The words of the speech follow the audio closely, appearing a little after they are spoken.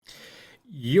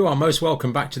You are most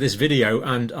welcome back to this video,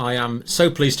 and I am so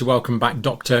pleased to welcome back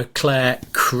Dr. Clare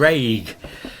Craig.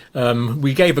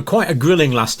 We gave her quite a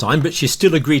grilling last time, but she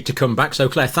still agreed to come back. So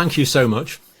Clare, thank you so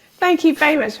much. Thank you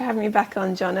very much for having me back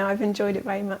on, John. I've enjoyed it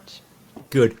very much.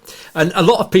 Good. And a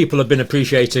lot of people have been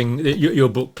appreciating your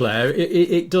book, Clare.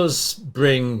 It does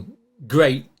bring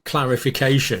great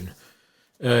clarification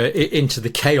into the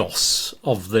chaos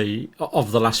of the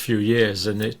last few years,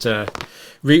 and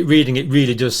reading it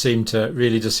really does seem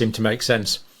to make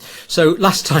sense. So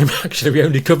last time actually we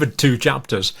only covered 2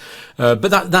 chapters, but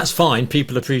that's fine.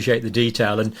 People appreciate the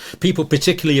detail, and people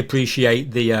particularly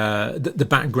appreciate the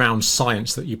background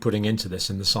science that you're putting into this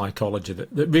and the psychology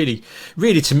that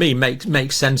really to me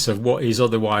makes sense of what is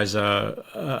otherwise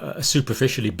a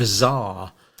superficially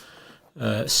bizarre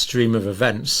stream of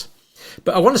events.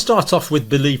 But I want to start off with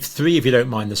belief 3, if you don't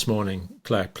mind, this morning,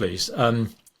 Claire, please.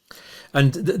 And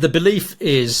the belief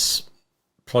is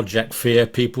Project Fear.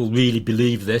 People really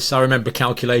believe this. I remember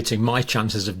calculating my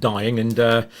chances of dying, and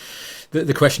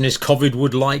the question is, COVID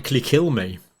would likely kill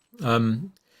me.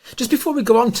 Just before we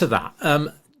go on to that,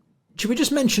 should we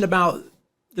just mention about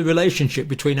the relationship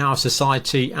between our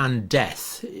society and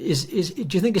death? Do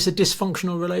you think it's a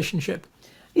dysfunctional relationship?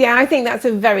 Yeah, I think that's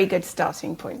a very good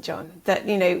starting point, John. That,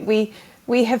 you know,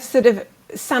 we have sort of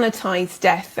sanitized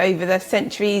death over the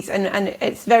centuries, and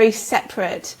it's very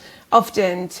separate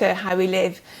often to how we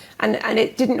live. And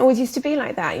it didn't always used to be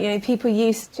like that. You know, people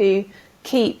used to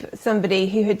keep somebody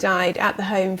who had died at the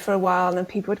home for a while, and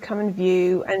people would come and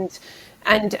view. And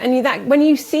that when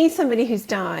you see somebody who's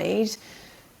died,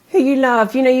 who you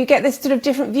love, you know, you get this sort of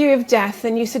different view of death,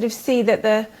 and you sort of see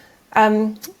that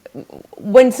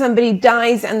when somebody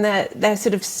dies and their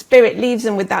sort of spirit leaves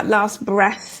them with that last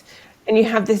breath, and you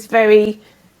have this very,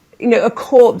 you know, a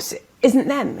corpse isn't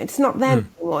them. It's not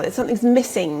them anymore. Something's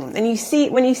missing. And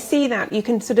when you see that, you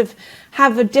can sort of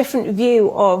have a different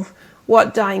view of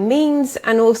what dying means,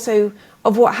 and also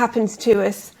of what happens to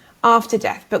us after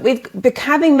death. But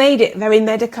having made it very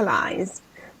medicalized,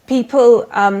 people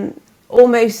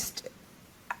almost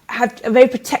have a very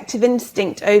protective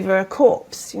instinct over a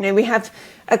corpse. You know, we have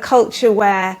a culture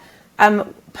where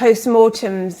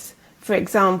post-mortems, for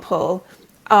example,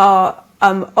 are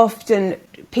often,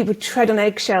 people tread on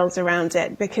eggshells around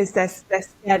it because they're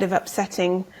scared of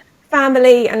upsetting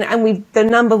family, and the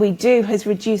number we do has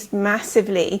reduced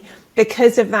massively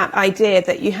because of that idea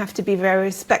that you have to be very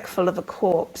respectful of a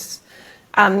corpse.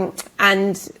 And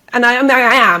I'm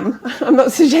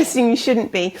not suggesting you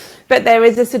shouldn't be, but there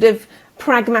is a sort of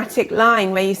pragmatic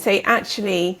line where you say,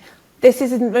 actually, this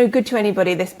isn't very good to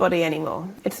anybody, this body anymore.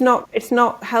 It's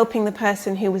not helping the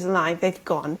person who was alive, they've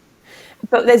gone.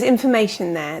 But there's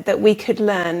information there that we could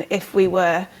learn if we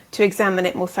were to examine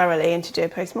it more thoroughly and to do a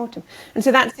post-mortem. And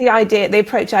so that's the idea, the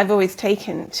approach I've always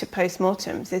taken to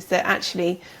post-mortems, is that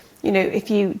actually, you know,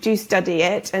 if you do study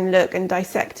it and look and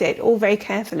dissect it all very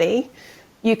carefully,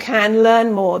 you can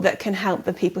learn more that can help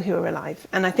the people who are alive.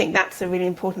 And I think that's a really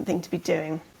important thing to be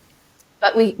doing.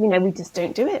 But we just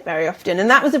don't do it very often. And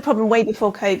that was a problem way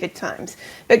before COVID times.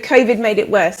 But COVID made it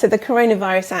worse. So the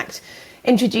Coronavirus Act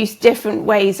introduced different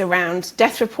ways around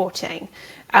death reporting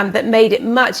that made it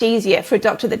much easier for a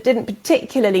doctor that didn't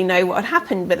particularly know what had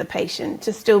happened with a patient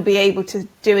to still be able to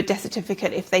do a death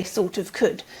certificate if they sort of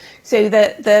could. So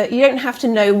that you don't have to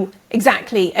know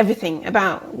exactly everything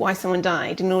about why someone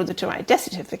died in order to write a death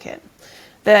certificate.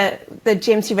 The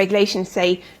GMC regulations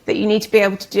say that you need to be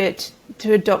able to do it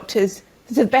to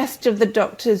the best of the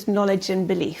doctor's knowledge and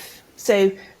belief.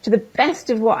 So, to the best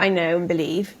of what I know and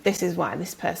believe, this is why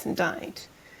this person died.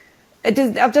 It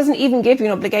doesn't even give you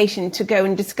an obligation to go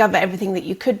and discover everything that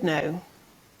you could know.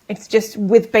 It's just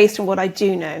based on what I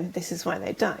do know, this is why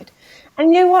they died.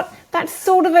 And you know what? That's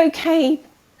sort of okay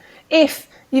if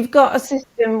you've got a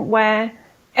system where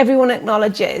everyone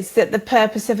acknowledges that the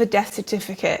purpose of a death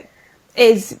certificate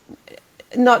is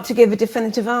not to give a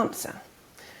definitive answer.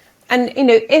 And, you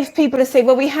know, if people are saying,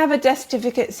 well, we have a death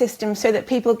certificate system so that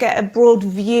people get a broad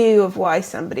view of why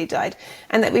somebody died,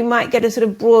 and that we might get a sort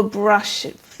of broad brush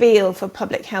feel for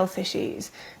public health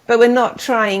issues, but we're not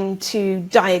trying to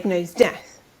diagnose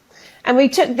death. And we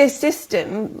took this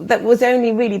system that was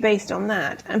only really based on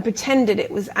that and pretended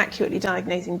it was accurately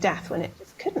diagnosing death when it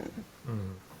just couldn't.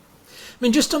 I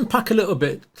mean, just unpack a little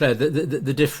bit, Claire,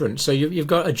 the difference. So you've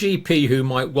got a GP who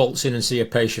might waltz in and see a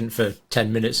patient for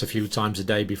 10 minutes a few times a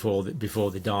day before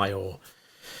they die, or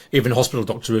even a hospital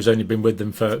doctor who's only been with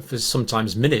them for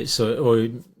sometimes minutes or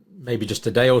maybe just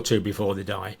a day or two before they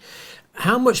die.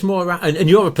 How much more, and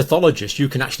you're a pathologist, you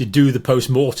can actually do the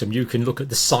post-mortem, you can look at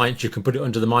the science, you can put it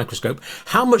under the microscope.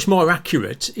 How much more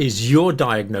accurate is your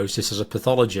diagnosis as a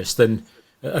pathologist than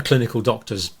a clinical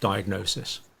doctor's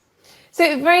diagnosis? So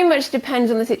it very much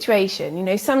depends on the situation. You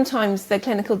know, sometimes the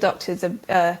clinical doctors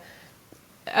are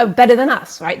better than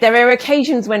us, right? There are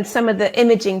occasions when some of the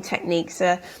imaging techniques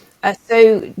are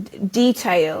so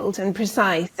detailed and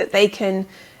precise that they can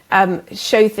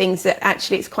show things that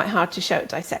actually it's quite hard to show at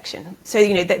dissection. So,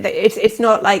 you know, it's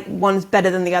not like one's better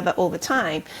than the other all the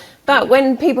time. But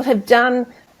when people have done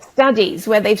studies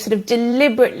where they've sort of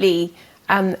deliberately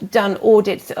done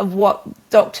audits of what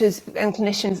doctors and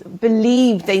clinicians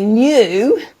believed they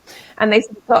knew, and they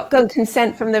got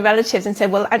consent from the relatives and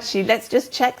said, well, actually, let's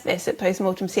just check this at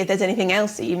post-mortem, see if there's anything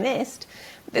else that you missed.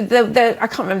 I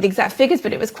can't remember the exact figures,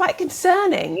 but it was quite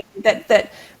concerning that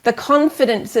the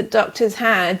confidence that doctors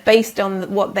had based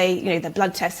on what they, you know, the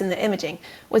blood tests and the imaging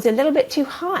was a little bit too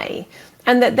high,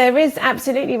 and that there is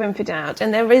absolutely room for doubt,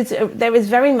 and there is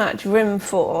very much room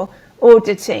for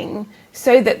auditing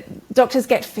so that doctors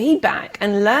get feedback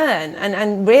and learn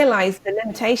and realize the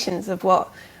limitations of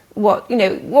what you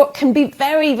know, what can be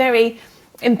very, very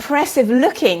impressive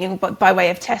looking by way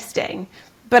of testing,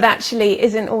 but actually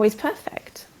isn't always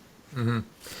perfect. Mm-hmm.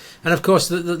 And of course,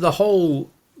 the whole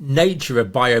nature of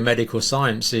biomedical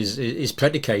science is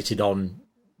predicated on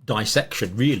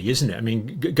dissection, really, isn't it? I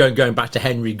mean, going back to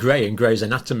Henry Gray and Gray's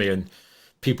Anatomy, and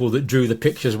people that drew the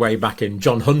pictures way back in,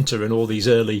 John Hunter and all these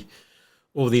early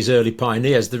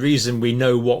pioneers. The reason we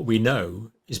know what we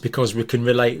know is because we can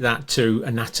relate that to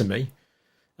anatomy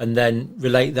and then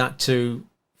relate that to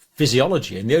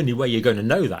physiology. And the only way you're going to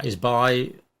know that is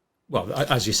by, well,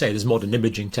 as you say, there's modern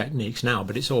imaging techniques now,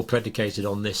 but it's all predicated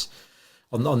on this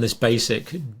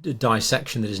basic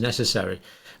dissection that is necessary.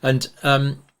 And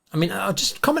I mean, I'll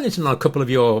just comment on a couple of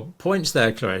your points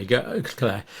there,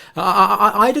 Claire.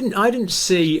 I didn't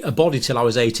see a body till I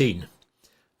was 18.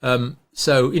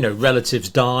 So, you know, relatives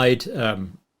died.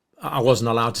 I wasn't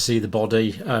allowed to see the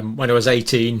body. When I was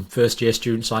 18, first year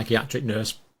student psychiatric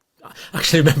nurse, I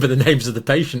actually remember the names of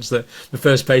the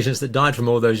first patients that died from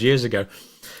all those years ago.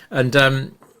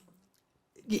 And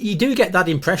you do get that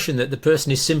impression that the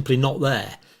person is simply not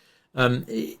there.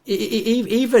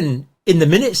 Even in the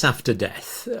minutes after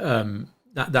death,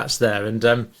 that's there.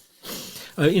 And,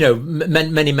 you know,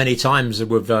 many times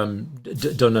we've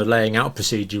done a laying out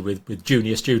procedure with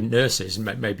junior student nurses,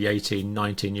 maybe 18,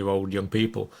 19-year-old young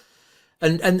people.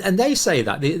 And they say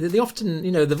that they often,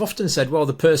 you know, they've often said, well,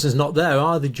 the person's not there,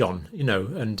 are they, John? You know,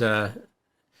 and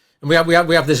we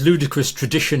have this ludicrous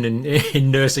tradition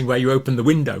in nursing where you open the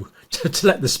window to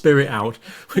let the spirit out,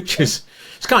 which is,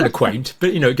 it's kind of quaint,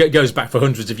 but, you know, it goes back for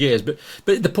hundreds of years. But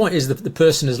the point is that the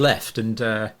person has left, and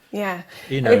yeah,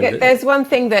 you know, there's one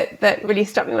thing that really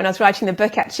struck me when I was writing the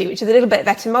book, actually, which is a little bit of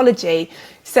etymology.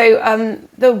 So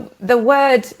the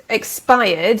word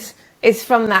expired is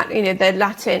from that, you know, the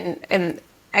Latin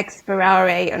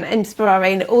expirare and inspirare,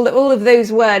 and all of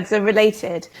those words are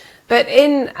related. But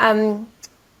in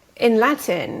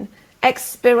Latin,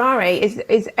 expirare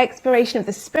is expiration of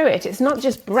the spirit. It's not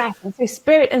just breath. And so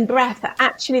spirit and breath are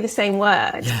actually the same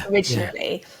word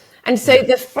originally. Yeah. And so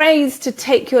the phrase to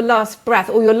take your last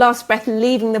breath, or your last breath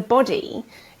leaving the body,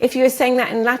 if you were saying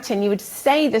that in Latin, you would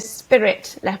say the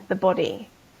spirit left the body.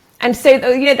 And so,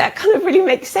 you know, that kind of really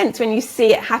makes sense when you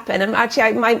see it happen. And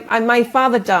actually, my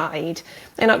father died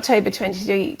in October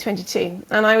 2022,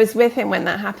 and I was with him when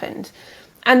that happened.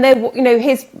 And there, you know,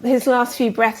 his last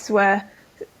few breaths were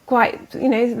quite, you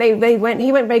know, he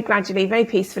went very gradually, very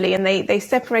peacefully, and they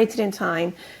separated in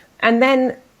time. And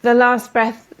then the last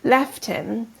breath left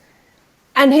him,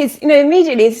 and his, you know,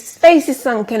 immediately his face is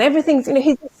sunken, everything's, you know,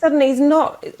 he's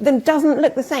doesn't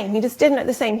look the same. He just didn't look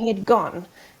the same. He had gone.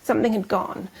 Something had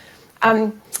gone.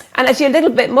 And actually a little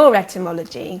bit more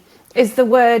etymology is the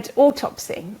word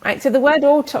autopsy, right? So the word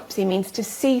autopsy means to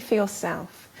see for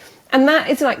yourself. And that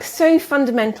is like so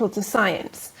fundamental to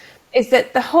science, is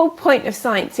that the whole point of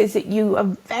science is that you are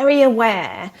very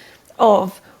aware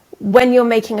of when you're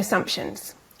making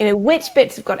assumptions, you know, which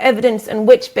bits have got evidence and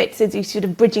which bits is you sort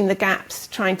of bridging the gaps,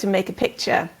 trying to make a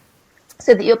picture,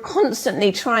 so that you're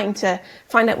constantly trying to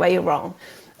find out where you're wrong.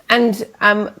 And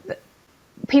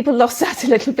people lost that a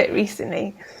little bit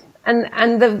recently.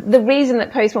 And the reason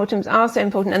that postmortems are so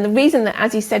important, and the reason that,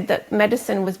 as you said, that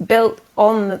medicine was built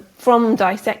from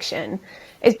dissection,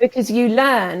 is because you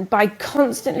learn by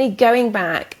constantly going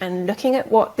back and looking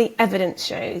at what the evidence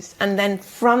shows, and then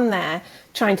from there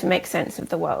trying to make sense of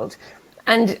the world.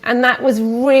 And that was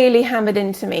really hammered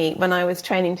into me when I was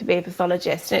training to be a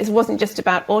pathologist. And it wasn't just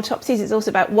about autopsies, it's also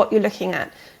about what you're looking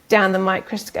at down the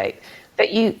microscope.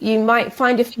 That you might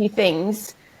find a few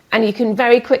things, and you can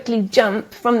very quickly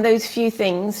jump from those few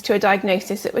things to a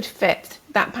diagnosis that would fit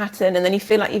that pattern, and then you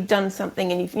feel like you've done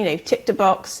something and you've, you know, ticked a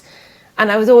box.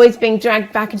 And I was always being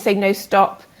dragged back and saying, no,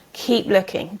 stop, keep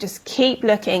looking, just keep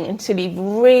looking until you've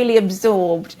really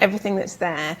absorbed everything that's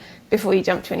there before you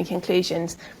jump to any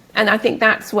conclusions. And I think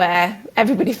that's where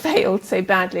everybody failed so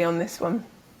badly on this one.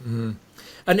 Mm.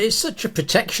 And it's such a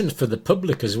protection for the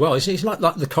public as well. It's like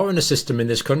the coroner system in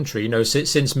this country,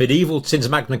 since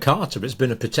Magna Carta, it's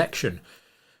been a protection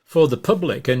for the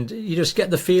public. And you just get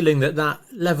the feeling that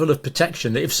level of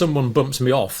protection, that if someone bumps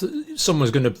me off, someone's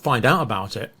going to find out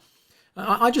about it.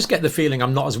 I just get the feeling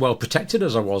I'm not as well protected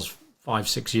as I was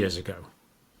 5-6 years ago.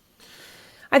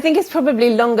 I think it's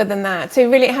probably longer than that.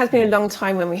 So really, it has been a long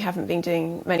time when we haven't been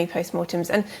doing many postmortems.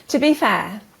 And to be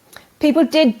fair, people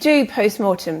did do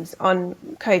postmortems on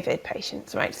COVID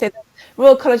patients, right? So the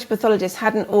Royal College of Pathologists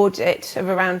had an audit of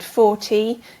around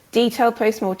 40 detailed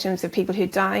postmortems of people who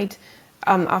died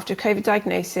after a COVID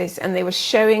diagnosis, and they were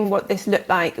showing what this looked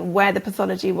like, where the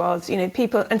pathology was,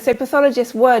 people. And so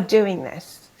pathologists were doing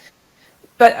this.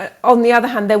 But on the other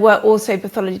hand, there were also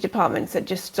pathology departments that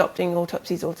just stopped doing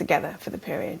autopsies altogether for the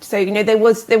period. So, there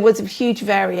was a huge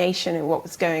variation in what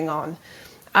was going on.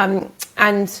 And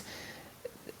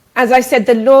as I said,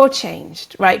 the law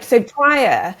changed, right? So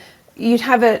prior, you'd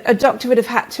have a doctor would have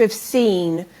had to have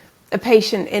seen a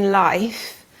patient in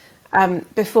life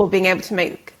before being able to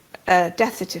make a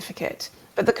death certificate.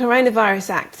 But the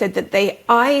Coronavirus Act said that they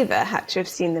either had to have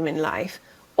seen them in life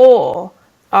or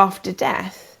after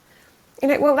death.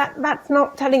 Well, that's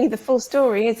not telling you the full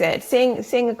story, is it?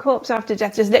 Seeing a corpse after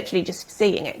death, just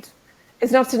seeing it,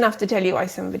 is not enough to tell you why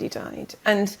somebody died.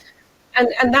 And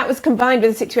that was combined with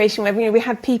a situation where we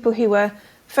had people who were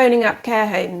phoning up care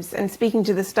homes and speaking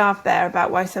to the staff there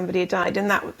about why somebody had died, and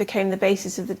that became the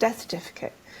basis of the death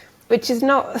certificate, which is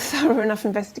not a thorough enough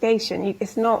investigation.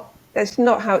 That's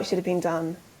not how it should have been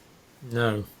done.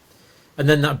 No. And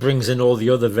then that brings in all the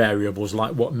other variables,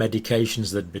 like what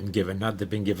medications they'd been given. Had they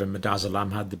been given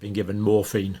midazolam? Had they been given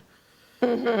morphine?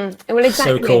 Mm-hmm. Well,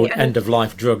 exactly. So-called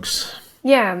end-of-life drugs.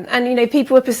 Yeah, and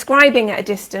people were prescribing at a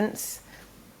distance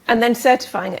and then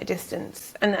certifying at a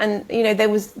distance. And there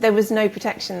was no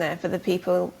protection there for the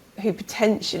people who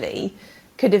potentially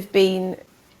could have been,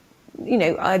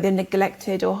 either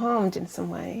neglected or harmed in some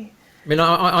way. I mean,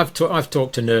 I've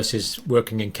talked to nurses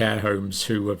working in care homes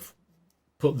who have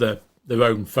put their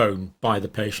own phone by the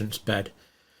patient's bed.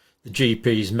 The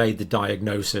GPs made the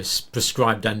diagnosis,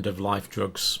 prescribed end-of-life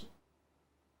drugs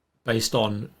based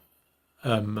on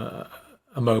a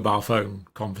mobile phone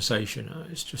conversation.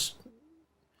 It's just,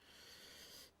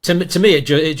 to me,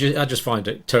 I just find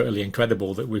it totally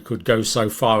incredible that we could go so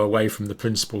far away from the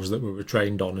principles that we were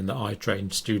trained on and that I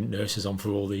trained student nurses on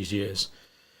for all these years.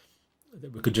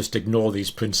 That we could just ignore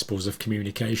these principles of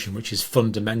communication, which is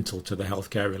fundamental to the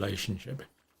healthcare relationship.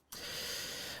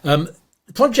 The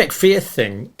Project Fear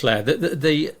thing, Claire,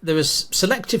 there was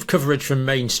selective coverage from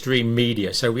mainstream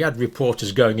media. So we had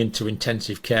reporters going into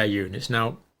intensive care units.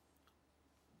 Now,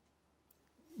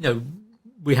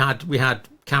 we had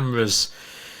cameras,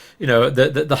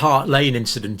 the Hart Lane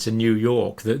incident in New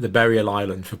York, the burial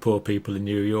island for poor people in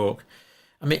New York.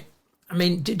 I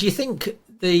mean, do you think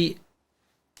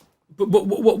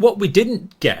what we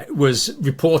didn't get was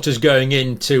reporters going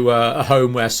into a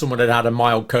home where someone had a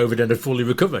mild COVID and had fully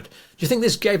recovered? Do you think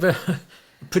this gave a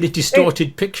pretty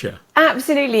distorted picture?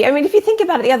 Absolutely. I mean, if you think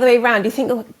about it the other way around, you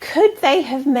think, could they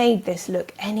have made this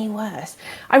look any worse?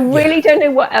 I really don't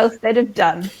know what else they'd have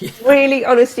done. Yeah. Really,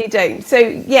 honestly don't. So,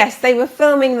 yes, they were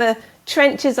filming the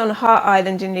trenches on Hart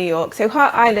Island in New York. So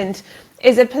Hart Island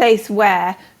is a place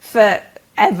where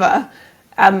forever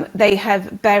they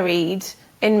have buried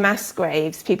in mass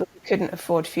graves people who couldn't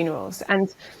afford funerals.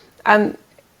 And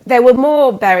there were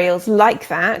more burials like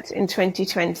that in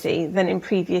 2020 than in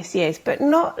previous years, but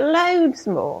not loads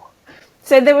more.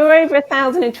 So there were over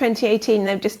 1,000 in 2018,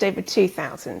 there were just over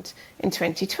 2,000 in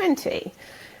 2020.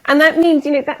 And that means,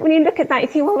 that when you look at that, you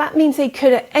think, well, that means they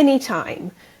could at any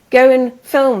time go and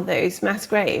film those mass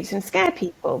graves and scare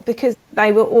people, because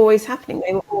they were always happening,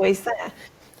 they were always there.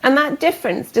 And that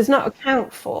difference does not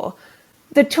account for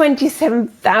the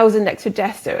 27,000 extra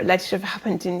deaths that are alleged to have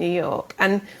happened in New York.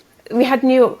 And we had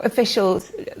New York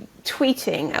officials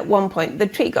tweeting at one point. The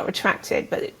tweet got retracted,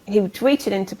 but he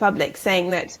tweeted into public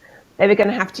saying that they were going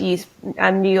to have to use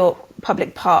New York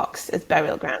public parks as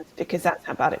burial grounds because that's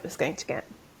how bad it was going to get.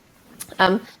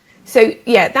 So,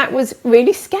 yeah, that was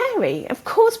really scary. Of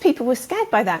course, people were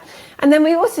scared by that. And then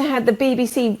we also had the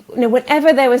BBC,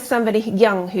 whenever there was somebody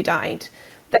young who died,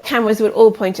 the cameras would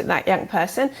all point at that young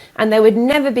person, and there would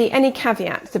never be any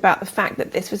caveats about the fact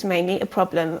that this was mainly a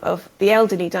problem of the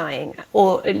elderly dying,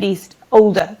 or at least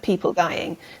older people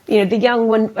dying. The young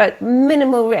one at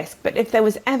minimal risk, but if there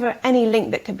was ever any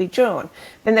link that could be drawn,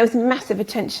 then there was massive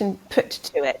attention put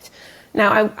to it.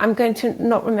 Now, I'm going to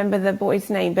not remember the boy's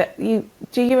name, but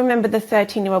do you remember the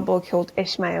 13-year-old boy called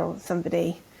Ishmael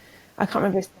somebody? I can't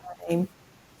remember his name.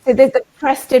 So the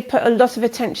press did put a lot of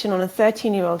attention on a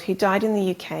 13-year-old who died in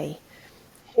the UK,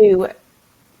 who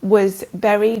was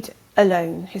buried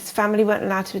alone. His family weren't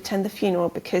allowed to attend the funeral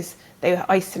because they were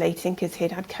isolating because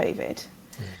he'd had COVID. Mm.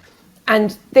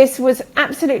 And this was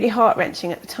absolutely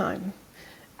heart-wrenching at the time.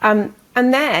 And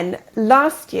then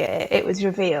last year it was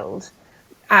revealed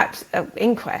at an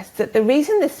inquest that the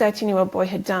reason this 13-year-old boy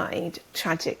had died,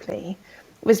 tragically,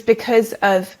 was because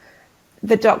of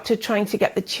the doctor trying to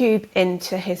get the tube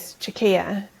into his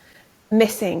trachea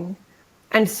missing.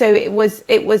 And so it was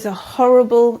a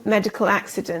horrible medical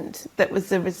accident that was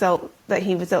the result, that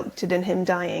he resulted in him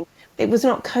dying. It was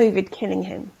not COVID killing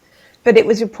him, but it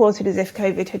was reported as if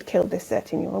COVID had killed this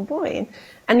 13-year-old boy.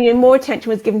 And more attention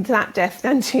was given to that death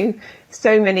than to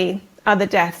so many other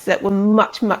deaths that were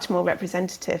much, much more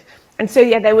representative. And so,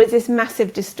 there was this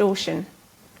massive distortion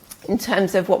in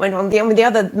terms of what went on. The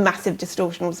other massive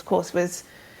distortion, of course, was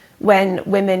when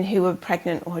women who were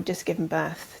pregnant or had just given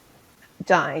birth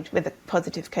died with a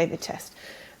positive COVID test.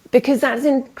 Because that's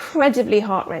incredibly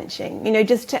heart-wrenching.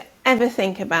 Just to ever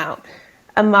think about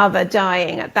a mother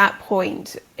dying at that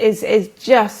point is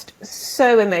just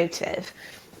so emotive.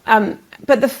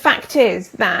 But the fact is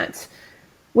that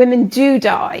women do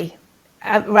die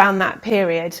around that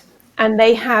period, and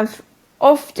they have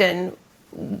often,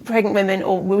 pregnant women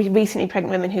or recently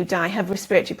pregnant women who die have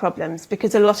respiratory problems,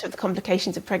 because a lot of the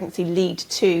complications of pregnancy lead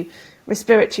to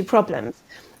respiratory problems.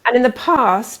 And in the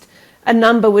past, a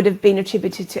number would have been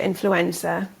attributed to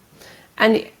influenza.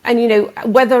 And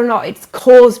whether or not it's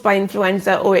caused by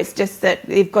influenza, or it's just that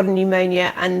they've got a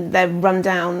pneumonia and they're run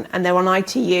down and they're on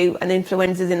ITU and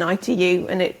influenza's in ITU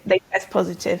and they test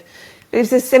positive.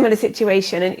 It's a similar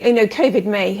situation. And, COVID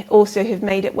may also have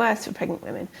made it worse for pregnant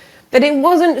women. But it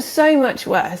wasn't so much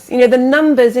worse. The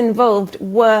numbers involved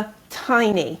were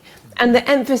tiny. And the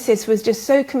emphasis was just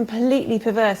so completely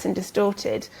perverse and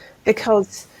distorted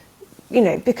because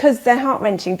they're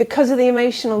heart-wrenching, because of the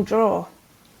emotional draw.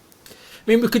 I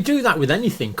mean, we could do that with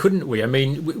anything, couldn't we? I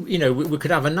mean, we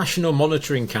could have a national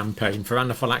monitoring campaign for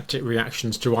anaphylactic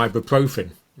reactions to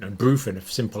ibuprofen, Brufen, a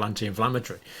simple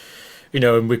anti-inflammatory.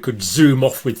 And we could zoom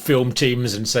off with film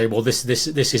teams and say, well, this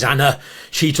is Anna.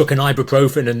 She took an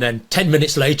ibuprofen, and then 10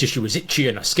 minutes later she was itchy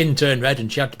and her skin turned red and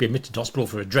she had to be admitted to hospital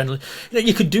for adrenaline.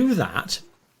 You could do that,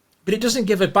 but it doesn't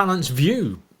give a balanced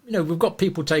view. We've got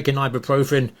people taking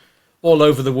ibuprofen all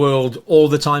over the world all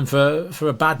the time for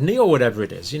a bad knee or whatever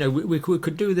it is. We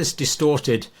could do this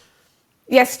distorted.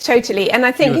 Yes, totally. And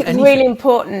I think it's really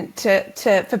important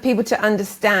for people to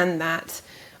understand that,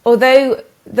 although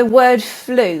the word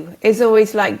flu is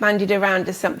always bandied around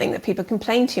as something that people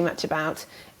complain too much about,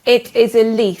 it is a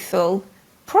lethal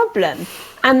problem,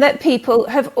 and that people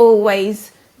have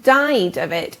always died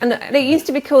of it. And it used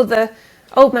to be called the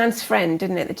old man's friend,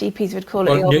 didn't it? The GPs would call it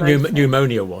the old man's friend.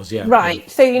 Pneumonia was, yeah. Right.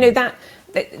 So, that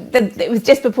it was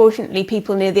disproportionately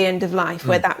people near the end of life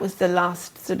where that was the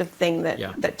last sort of thing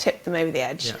that tipped them over the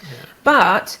edge. Yeah, yeah.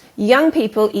 But young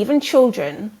people, even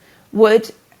children,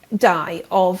 would die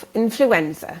of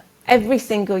influenza every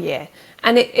single year,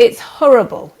 and it's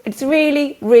horrible. It's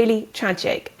really, really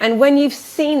tragic. And when you've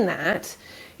seen that,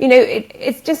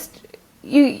 it's just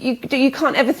you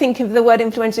can't ever think of the word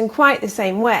influenza in quite the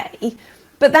same way.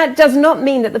 But that does not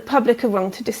mean that the public are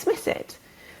wrong to dismiss it,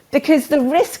 because the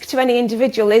risk to any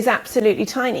individual is absolutely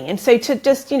tiny. And so to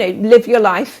just live your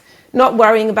life not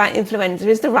worrying about influenza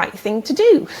is the right thing to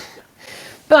do.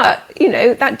 But,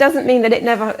 that doesn't mean that it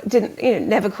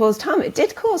never caused harm. It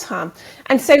did cause harm.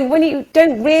 And so when you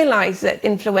don't realise that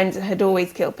influenza had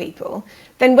always killed people,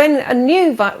 then when a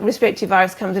new respiratory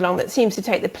virus comes along that seems to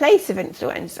take the place of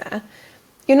influenza,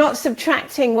 you're not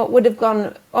subtracting what would have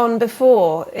gone on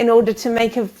before in order to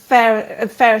make a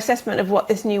fair assessment of what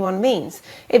this new one means.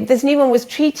 If this new one was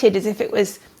treated as if it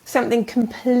was something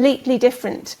completely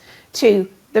different to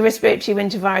the respiratory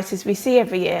winter viruses we see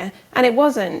every year, and it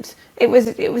wasn't. It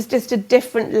was just a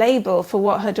different label for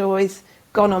what had always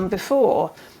gone on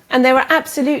before. And there were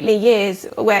absolutely years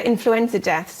where influenza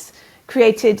deaths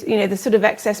created, the sort of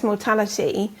excess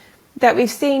mortality that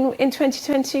we've seen in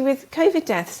 2020 with COVID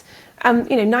deaths.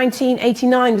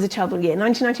 1989 was a terrible year.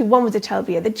 1991 was a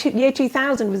terrible year. The year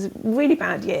 2000 was a really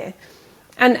bad year.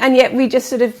 And yet we just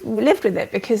sort of lived with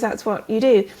it because that's what you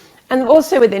do. And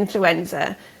also with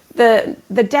influenza,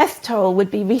 the death toll would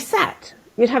be reset.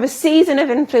 You'd have a season of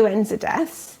influenza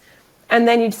deaths, and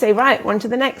then you'd say, right, on to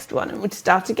the next one, and would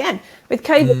start again. With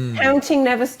COVID, counting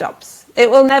never stops.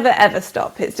 It will never, ever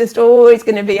stop. It's just always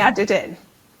going to be added in.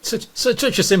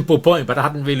 Such a simple point, but I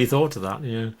hadn't really thought of that.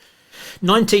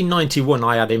 1991,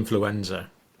 I had influenza,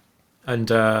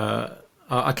 and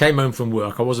I came home from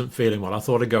work. I wasn't feeling well. I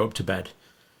thought I'd go up to bed,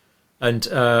 and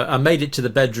I made it to the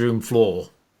bedroom floor.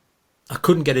 I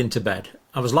couldn't get into bed.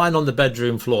 I was lying on the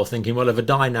bedroom floor thinking, well, if I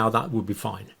die now, that would be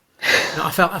fine. And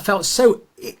I felt so,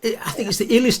 I think it's the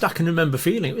illest I can remember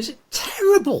feeling. It was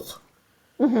terrible.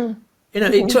 Mm-hmm.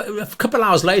 It took a couple of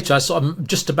hours later, I sort of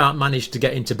just about managed to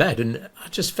get into bed, and I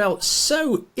just felt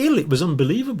so ill. It was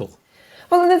unbelievable.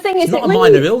 Well, the thing is, it's not a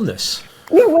minor illness.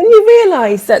 Yeah, when you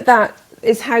realise that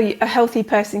is how a healthy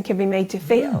person can be made to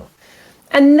feel,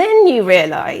 and then you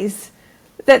realise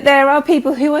that there are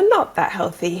people who are not that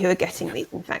healthy who are getting these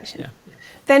infections.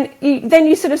 Then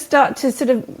you sort of start to sort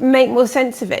of make more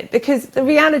sense of it, because the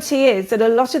reality is that a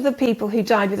lot of the people who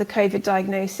died with a COVID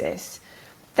diagnosis,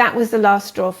 that was the last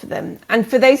straw for them. And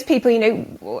for those people,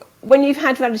 when you've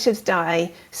had relatives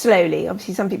die slowly,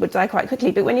 obviously some people die quite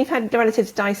quickly, but when you've had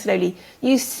relatives die slowly,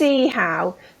 you see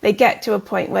how they get to a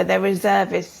point where their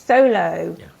reserve is so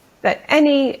low that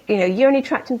any, urinary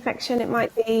tract infection it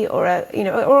might be, or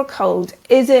a cold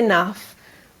is enough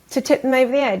to tip them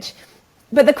over the edge.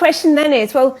 But the question then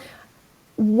is, well,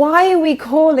 why are we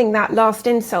calling that last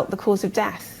insult the cause of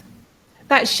death?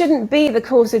 That shouldn't be the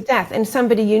cause of death, and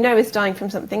somebody is dying from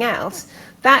something else.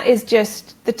 That is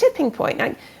just the tipping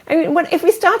point. If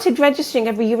we started registering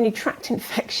every urinary tract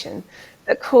infection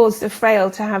that caused a frail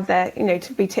to have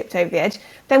to be tipped over the edge,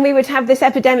 then we would have this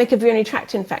epidemic of urinary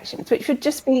tract infections, which would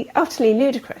just be utterly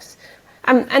ludicrous.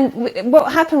 And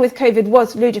what happened with COVID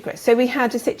was ludicrous. So we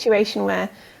had a situation where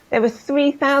there were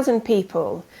 3,000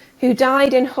 people who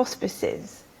died in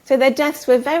hospices. So their deaths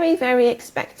were very, very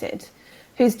expected,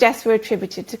 whose deaths were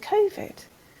attributed to COVID.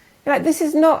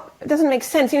 It doesn't make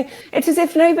sense. It's as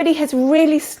if nobody has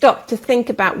really stopped to think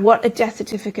about what a death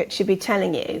certificate should be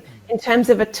telling you in terms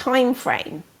of a time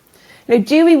frame.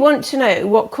 Do we want to know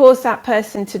what caused that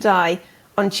person to die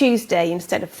on Tuesday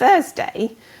instead of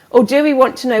Thursday? Or do we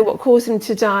want to know what caused them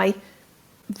to die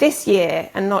this year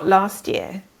and not last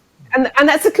year? And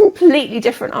that's a completely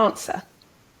different answer.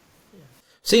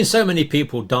 Seeing so many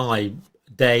people die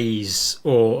days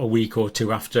or a week or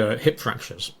two after hip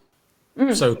fractures,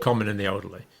 so common in the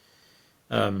elderly.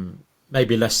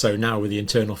 Maybe less so now with the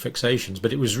internal fixations,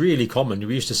 but it was really common.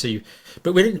 We used to see,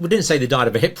 but we didn't say they died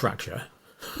of a hip fracture.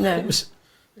 No.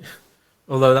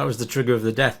 Although that was the trigger of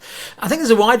the death. I think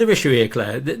there's a wider issue here,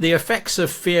 Claire. The effects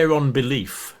of fear on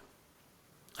belief.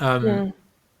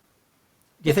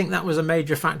 Do you think that was a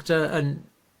major factor? And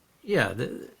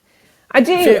I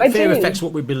do. Fear affects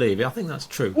what we believe. I think that's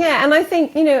true. Yeah, and I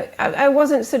think I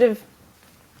wasn't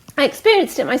I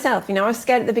experienced it myself. I was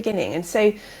scared at the beginning, and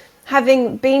so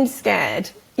having been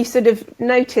scared, you sort of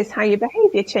notice how your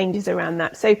behaviour changes around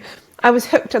that. So I was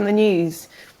hooked on the news,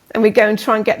 and we'd go and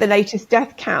try and get the latest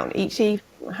death count each evening,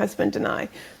 my husband and I.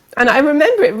 And I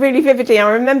remember it really vividly. I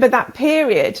remember that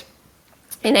period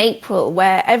in April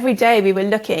where every day we were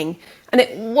looking, and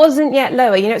it wasn't yet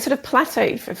lower. It sort of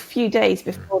plateaued for a few days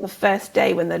before the first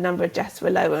day when the number of deaths were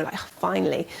lower. We're like, oh,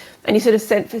 finally. And you sort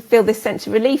of feel this sense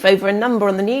of relief over a number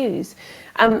on the news.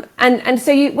 And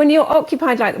so when you're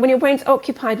occupied, when your brain's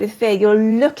occupied with fear, you're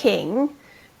looking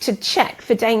to check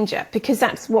for danger, because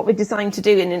that's what we're designed to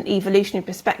do in an evolutionary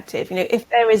perspective. If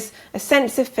there is a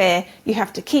sense of fear, you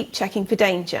have to keep checking for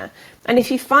danger. And if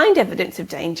you find evidence of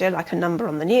danger, like a number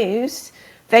on the news,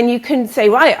 then you can say,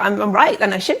 right, I'm right,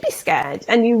 then I should be scared.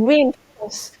 And you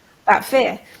reinforce that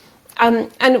fear. And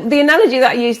the analogy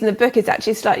that I use in the book is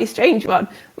actually a slightly strange one,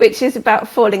 which is about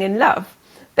falling in love.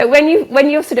 That when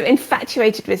you're sort of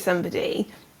infatuated with somebody,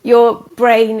 your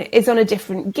brain is on a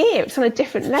different gear, it's on a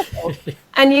different level.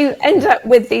 And you end up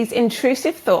with these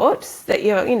intrusive thoughts that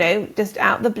you're, just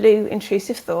out the blue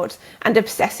intrusive thoughts, and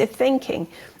obsessive thinking.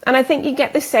 And I think you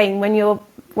get the same when your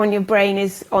brain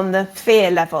is on the fear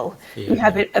level. Yeah. You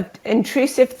have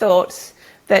intrusive thoughts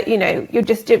that, you're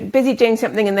just busy doing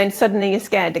something and then suddenly you're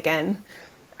scared again.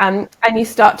 And you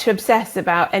start to obsess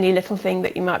about any little thing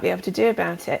that you might be able to do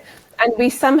about it. And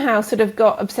we somehow sort of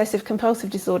got obsessive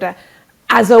compulsive disorder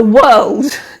as a world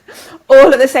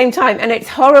all at the same time. And it's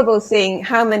horrible seeing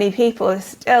how many people are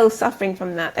still suffering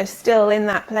from that. They're still in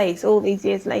that place all these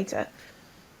years later.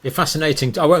 It's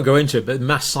fascinating. I won't go into it, but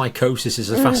mass psychosis is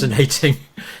a fascinating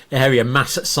area,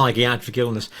 mass psychiatric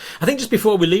illness. I think just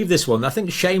before we leave this one, I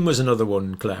think shame was another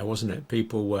one, Claire, wasn't it?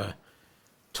 People were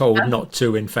told not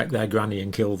to infect their granny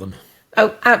and kill them.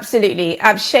 Oh, absolutely.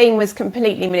 Shame was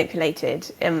completely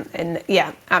manipulated. And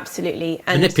yeah, absolutely.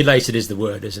 And Manipulated is the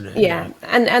word, isn't it? yeah.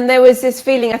 And there was this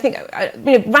feeling, I think,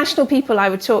 rational people I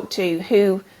would talk to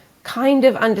who kind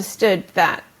of understood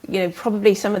that,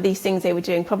 probably some of these things they were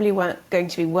doing probably weren't going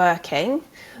to be working.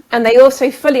 And they also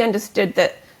fully understood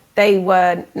that they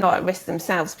were not at risk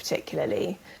themselves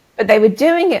particularly, but they were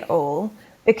doing it all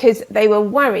because they were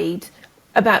worried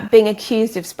about being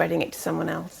accused of spreading it to someone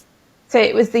else. So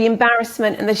it was the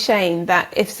embarrassment and the shame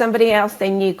that if somebody else they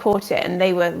knew caught it and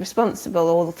they were responsible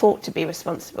or thought to be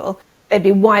responsible, they'd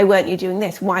be, why weren't you doing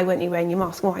this? Why weren't you wearing your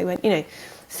mask? Why weren't,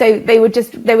 So they were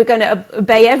going to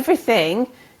obey everything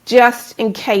just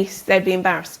in case they'd be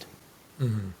embarrassed.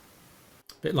 Mm-hmm.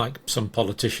 A bit like some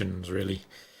politicians, really.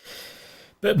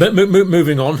 But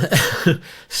moving on.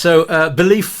 So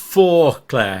belief 4,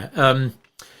 Claire.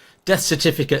 Death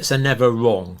certificates are never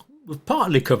wrong. We've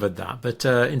partly covered that, but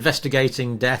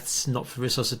investigating deaths, not for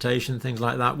resuscitation, things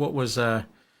like that. What was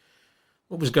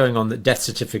going on that death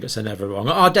certificates are never wrong?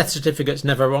 Are death certificates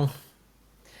never wrong?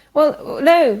 Well,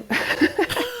 no.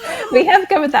 We have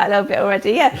covered that a little bit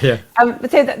already, yeah. So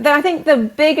I think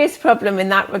the biggest problem in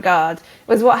that regard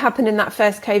was what happened in that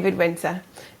first COVID winter.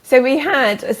 So we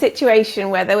had a situation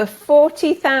where there were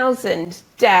 40,000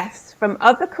 deaths from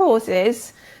other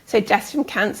causes, so deaths from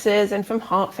cancers and from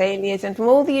heart failures and from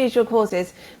all the usual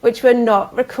causes, which were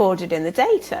not recorded in the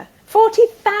data.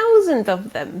 40,000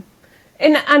 of them.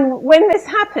 And when this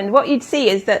happened, what you'd see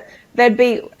is that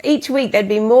each week there'd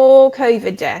be more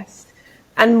COVID deaths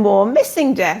and more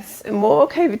missing deaths and more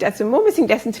COVID deaths and more missing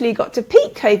deaths until you got to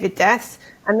peak COVID deaths.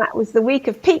 And that was the week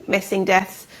of peak missing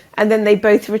deaths. And then they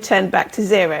both returned back to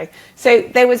zero. So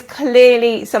there was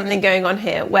clearly something going on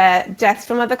here where deaths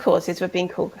from other causes were being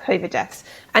called COVID deaths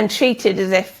and treated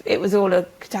as if it was all a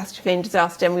catastrophe and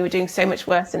disaster and we were doing so much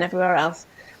worse than everywhere else.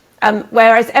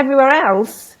 Whereas everywhere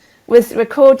else was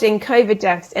recording COVID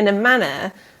deaths in a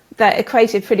manner that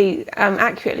equated pretty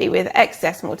accurately with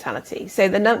excess mortality. So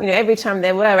every time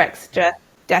there were extra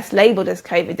deaths labelled as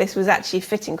COVID, this was actually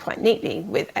fitting quite neatly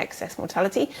with excess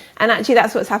mortality. And actually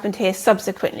that's what's happened here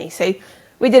subsequently. So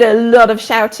we did a lot of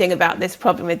shouting about this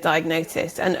problem with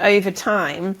diagnosis. And over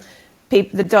time, the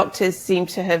doctors seem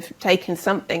to have taken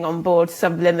something on board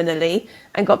subliminally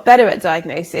and got better at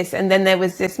diagnosis. And then there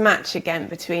was this match again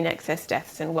between excess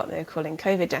deaths and what they were calling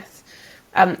COVID deaths.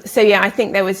 So yeah, I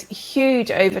think there was huge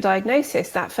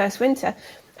overdiagnosis that first winter.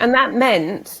 And that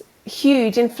meant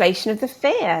huge inflation of the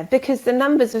fear because the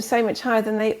numbers were so much higher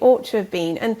than they ought to have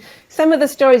been. And some of the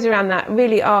stories around that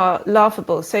really are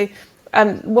laughable. So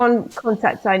one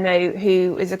contact I know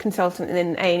who is a consultant in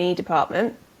an A&E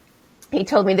department, he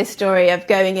told me this story of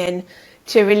going in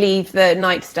to relieve the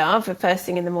night staff the first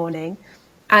thing in the morning.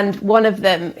 And one of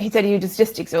them, he said he was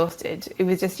just exhausted. He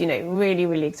was just, really,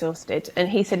 really exhausted. And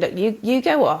he said, look, you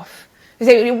go off.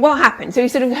 So what happened? So he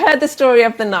sort of heard the story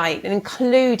of the night,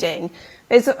 including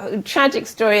there's a tragic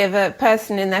story of a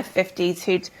person in their 50s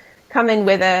who'd come in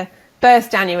with a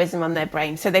burst aneurysm on their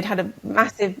brain. So they'd had a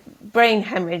massive brain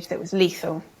hemorrhage that was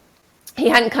lethal. He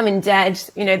hadn't come in dead.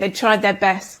 They tried their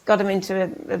best, got him into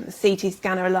a CT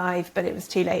scanner alive, but it was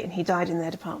too late and he died in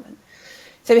their department.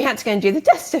 So we had to go and do the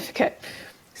death certificate.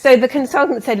 So the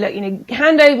consultant said, look,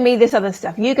 hand over me this other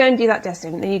stuff. You go and do that death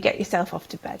certificate and then you get yourself off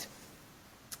to bed.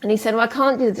 And he said, well, I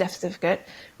can't do the death certificate.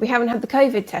 We haven't had the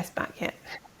COVID test back yet.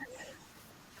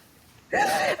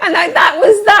 And that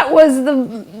was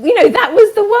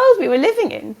the world we were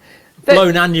living in.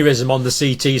 Blown aneurysm on the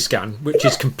CT scan, which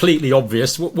is completely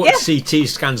obvious. What CT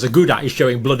scans are good at is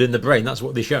showing blood in the brain. That's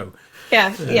what they show.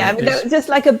 Yeah. Just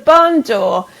like a barn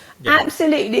door,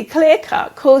 absolutely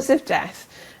clear-cut cause of death,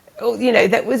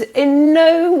 that was in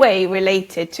no way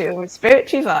related to a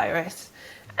respiratory virus.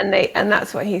 And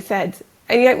that's what he said.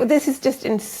 And you're like, well, this is just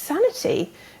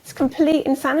insanity. It's complete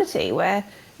insanity where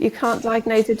you can't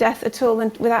diagnose a death at all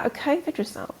without a COVID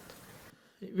result.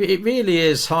 It really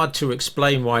is hard to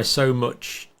explain why so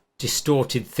much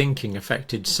distorted thinking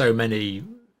affected so many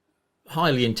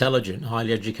highly intelligent,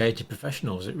 highly educated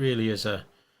professionals. It really is a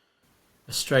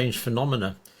strange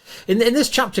phenomena. In this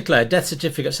chapter, Claire, death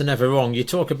certificates are never wrong. You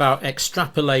talk about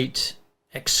extrapolate,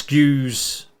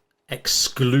 excuse,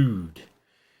 exclude.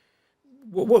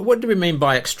 What do we mean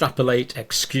by extrapolate,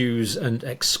 excuse, and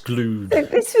exclude? So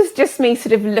this was just me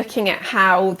sort of looking at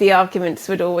how the arguments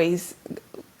would always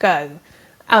go.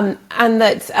 And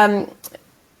that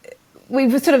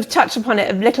we've sort of touched upon it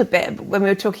a little bit when we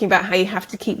were talking about how you have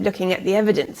to keep looking at the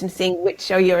evidence and seeing which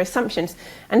are your assumptions.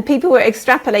 And people were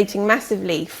extrapolating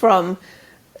massively from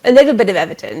a little bit of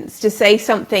evidence to say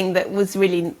something that was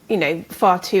really,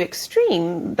 far too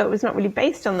extreme, that was not really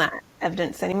based on that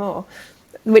evidence anymore,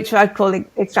 which I'd call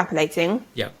extrapolating.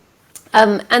 Yeah.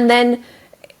 And then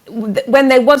when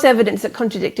there was evidence that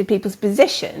contradicted people's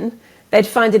position, they'd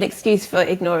find an excuse for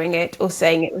ignoring it or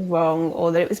saying it was wrong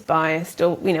or that it was biased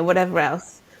or, whatever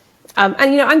else. And,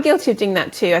 I'm guilty of doing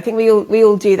that too. I think we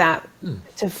all do that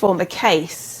to form a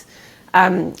case.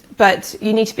 But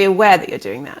you need to be aware that you're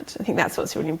doing that. I think that's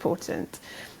what's really important.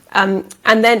 And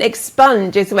then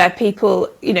expunge is where people,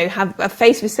 are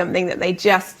faced with something that they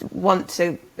just want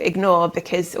to ignore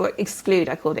or exclude,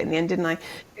 I called it in the end, didn't I?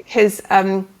 Because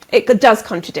it does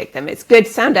contradict them. It's good,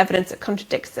 sound evidence that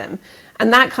contradicts them.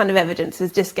 And that kind of evidence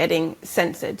is just getting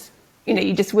censored.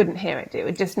 You just wouldn't hear it. It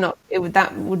would just not,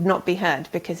 that would not be heard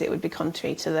because it would be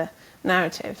contrary to the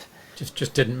narrative.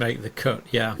 Just didn't make the cut,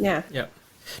 yeah. Yeah. Yeah.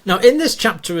 Now, in this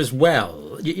chapter as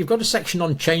well, you've got a section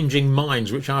on changing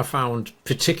minds, which I found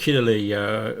particularly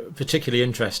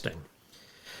interesting.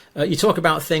 You talk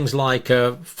about things like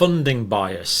funding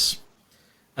bias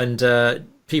and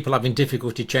people having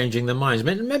difficulty changing their minds.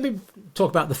 Maybe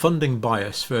talk about the funding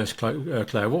bias first,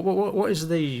 Claire. What is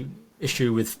the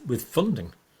issue with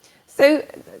funding? So,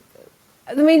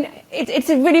 it's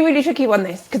a really, really tricky one,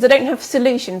 this, because I don't have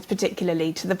solutions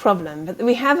particularly to the problem. But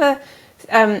we have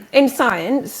in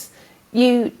science,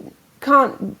 you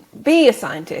can't be a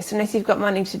scientist unless you've got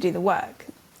money to do the work.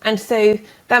 And so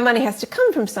that money has to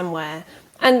come from somewhere.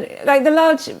 And like the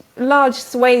large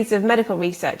swathes of medical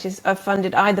research are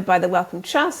funded either by the Wellcome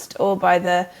Trust or by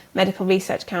the Medical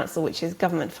Research Council, which is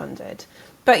government funded.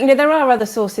 But, there are other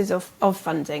sources of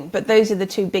funding, but those are the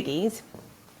two biggies.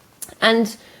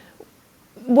 And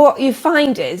what you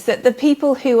find is that the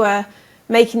people who are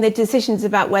making the decisions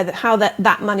about how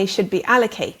that money should be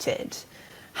allocated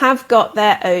have got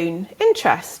their own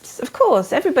interests. Of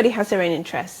course, everybody has their own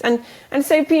interests. And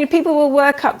so people will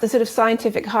work up the sort of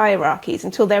scientific hierarchies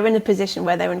until they're in a position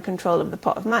where they're in control of the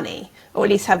pot of money, or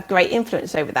at least have great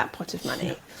influence over that pot of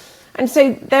money. And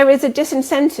so there is a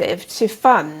disincentive to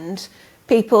fund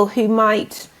people who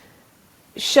might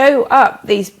show up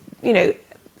these,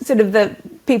 sort of the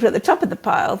people at the top of the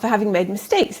pile for having made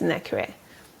mistakes in their career.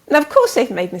 Now, of course, they've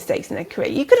made mistakes in their career.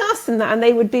 You could ask them that and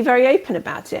they would be very open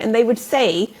about it. And they would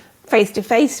say face to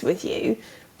face with you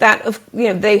that,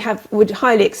 they would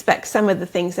highly expect some of the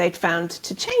things they'd found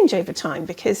to change over time,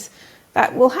 because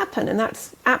that will happen. And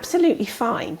that's absolutely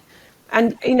fine.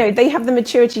 And, they have the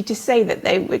maturity to say that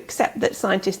they would accept that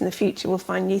scientists in the future will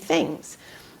find new things.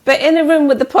 But in a room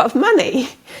with the pot of money,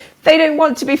 they don't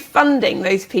want to be funding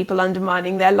those people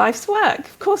undermining their life's work.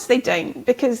 Of course they don't,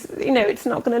 because, it's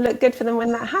not going to look good for them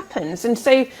when that happens. And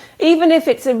so even if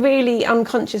it's a really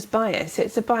unconscious bias,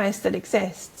 it's a bias that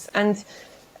exists. And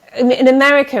in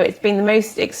America, it's been the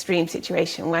most extreme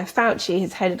situation where Fauci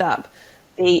has headed up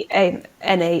the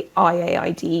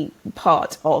NIAID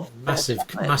part of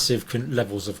massive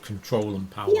levels of control and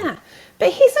power. Yeah,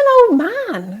 but he's an old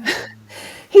man.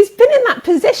 He's been in that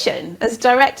position as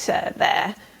director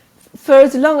there for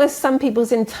as long as some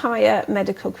people's entire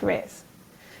medical careers.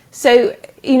 So,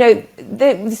 the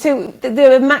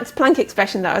Max Planck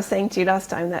expression that I was saying to you last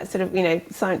time, that sort of,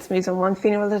 science moves on one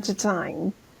funeral at a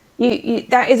time,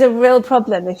 that is a real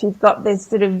problem if you've got this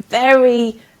sort of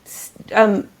very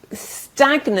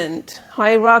stagnant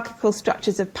hierarchical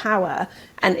structures of power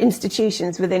and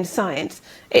institutions within science.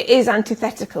 It is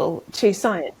antithetical to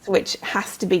science, which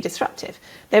has to be disruptive.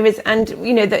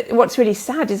 What's really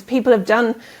sad is people have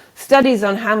done studies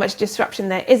on how much disruption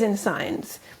there is in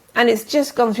science, and it's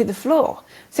just gone through the floor.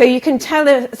 So you can tell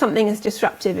if something is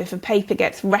disruptive if a paper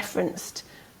gets referenced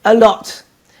a lot,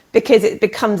 because it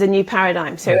becomes a new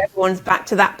paradigm. So everyone's back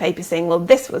to that paper saying, well,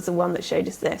 this was the one that showed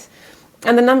us this.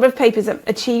 And the number of papers that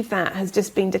achieve that has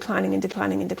just been declining and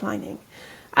declining and declining.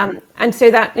 And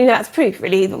so that, that's proof,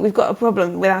 really, that we've got a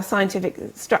problem with our scientific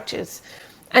structures.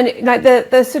 And like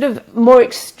the sort of more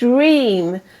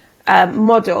extreme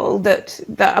model that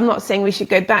I'm not saying we should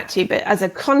go back to, but as a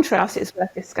contrast it's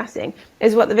worth discussing,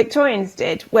 is what the Victorians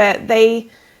did, where they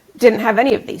didn't have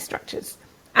any of these structures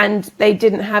and they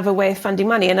didn't have a way of funding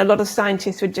money. And a lot of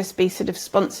scientists would just be sort of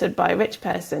sponsored by a rich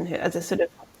person who, as a sort of,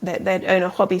 they'd own a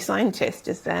hobby scientist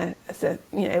as a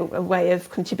way of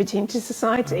contributing to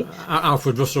society.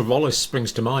 Alfred Russel Wallace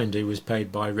springs to mind. He was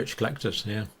paid by rich collectors.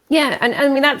 Yeah, and I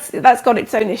mean that's got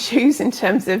its own issues in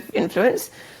terms of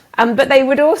influence, but they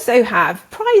would also have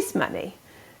prize money.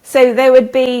 So there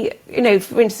would be,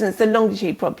 for instance, the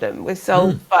longitude problem was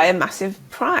solved by a massive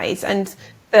prize, and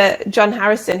John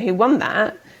Harrison, who won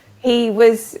that, he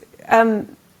was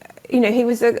he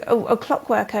was a clock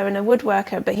worker and a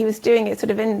woodworker, but he was doing it sort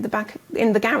of in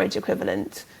the garage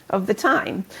equivalent of the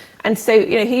time. And so,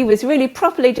 he was really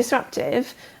properly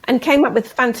disruptive and came up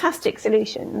with fantastic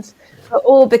solutions, but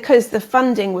all because the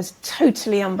funding was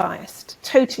totally unbiased.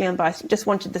 It just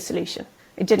wanted the solution.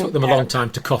 It didn't took them a long time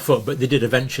to cough up, but they did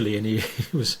eventually, and he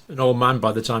was an old man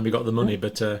by the time he got the money.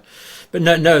 But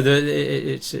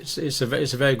it's a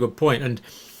very good point. And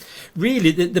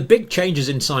really, the big changes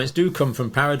in science do come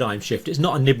from paradigm shift. It's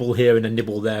not a nibble here and a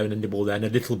nibble there and a nibble there and a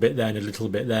little bit there and a little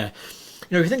bit there.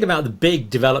 If you think about the big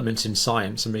developments in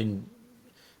science, I mean,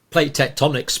 plate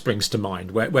tectonics springs to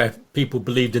mind, where people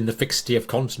believed in the fixity of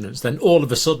continents. Then all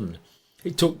of a sudden,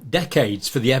 it took decades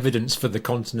for the evidence for the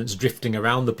continents drifting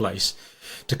around the place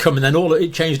to come, and then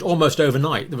it changed almost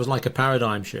overnight. There was like a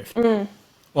paradigm shift. Or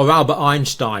Albert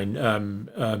Einstein,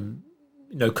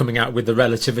 coming out with the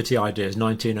relativity ideas,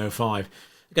 1905.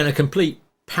 Again, a complete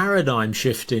paradigm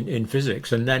shift in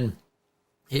physics. And then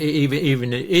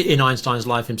even in Einstein's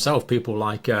life himself, people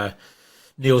like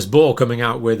Niels Bohr coming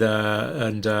out with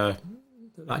that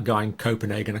guy in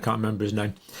Copenhagen, I can't remember his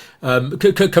name,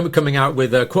 coming out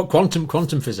with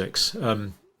quantum physics.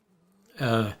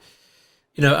 Yeah.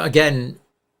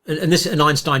 And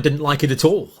Einstein didn't like it at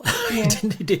all. Yeah.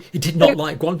 he did not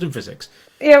like quantum physics.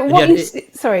 Yeah.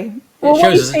 It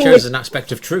shows an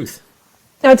aspect of truth.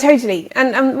 No, totally.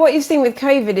 And what you've seen with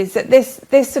COVID is that this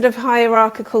sort of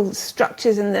hierarchical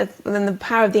structures and the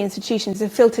power of the institutions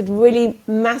have filtered really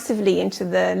massively into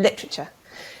the literature.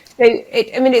 So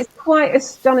it's quite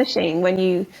astonishing when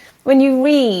you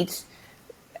read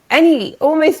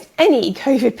almost any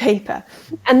COVID paper,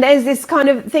 and there's this kind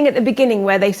of thing at the beginning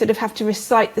where they sort of have to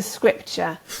recite the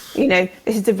scripture.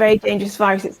 This is a very dangerous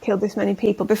virus, it's killed this many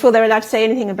people, before they're allowed to say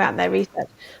anything about their research.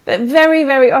 But very,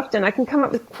 very often I can come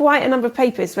up with quite a number of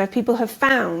papers where people have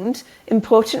found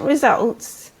important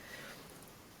results.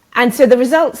 And so the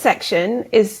results section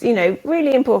is,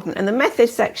 really important, and the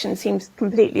methods section seems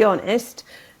completely honest,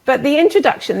 but the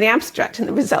introduction, the abstract and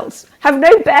the results have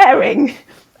no bearing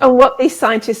on what these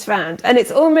scientists found. And it's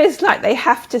almost like they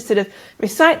have to sort of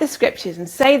recite the scriptures and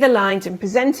say the lines and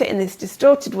present it in this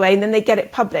distorted way, and then they get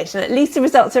it published, and at least the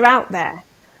results are out there.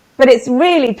 But it's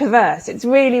really perverse. It's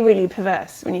really, really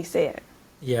perverse when you see it.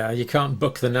 Yeah, you can't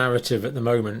book the narrative at the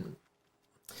moment.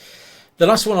 The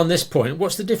last one on this point,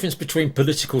 what's the difference between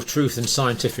political truth and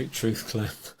scientific truth, Claire?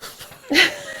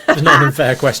 It's not an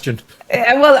unfair question.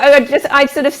 Well, I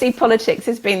sort of see politics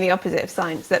as being the opposite of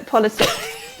science, that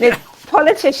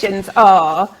politicians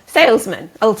are salesmen,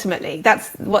 ultimately.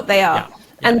 That's what they are.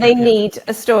 And they need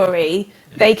a story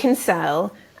they can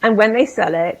sell. And when they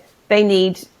sell it, they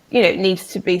need, it needs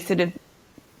to be sort of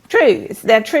true. It's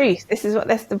their truth. This is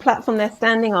the platform they're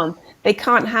standing on. They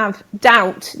can't have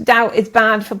doubt. Doubt is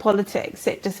bad for politics.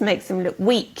 It just makes them look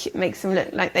weak. It makes them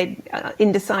look like they're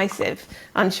indecisive,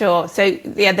 unsure. So,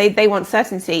 they want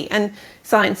certainty. And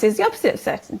science is the opposite of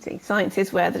certainty. Science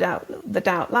is where the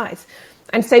doubt lies.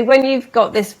 And so when you've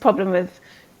got this problem of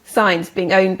science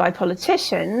being owned by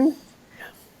politicians,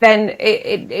 then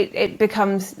it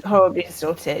becomes horribly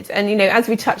distorted. And, as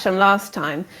we touched on last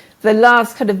time, the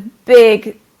last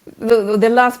big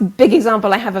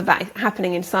example I have of that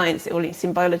happening in science, or at least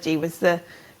in biology, was the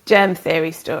germ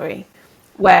theory story,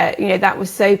 where, that was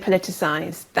so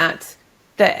politicized that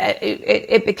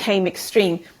it became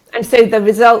extreme. And so the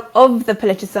result of the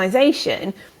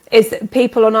politicization is that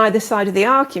people on either side of the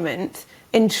argument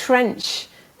entrench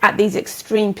at these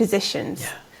extreme positions,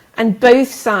 and both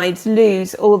sides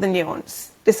lose all the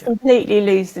nuance. Just completely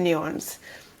lose the nuance.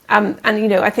 And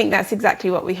I think that's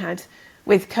exactly what we had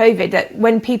with COVID. That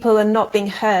when people are not being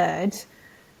heard,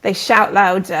 they shout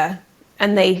louder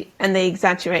and they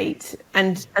exaggerate,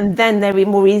 and then they're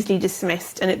more easily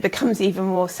dismissed, and it becomes even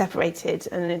more separated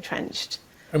and entrenched.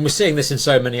 And we're seeing this in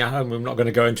so many. I'm not going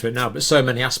to go into it now, but so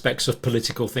many aspects of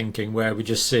political thinking where we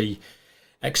just see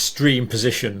extreme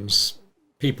positions,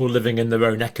 people living in their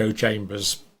own echo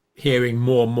chambers, hearing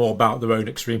more and more about their own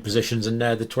extreme positions, and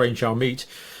there the twain shall meet.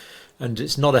 And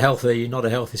it's not a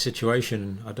healthy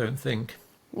situation, I don't think.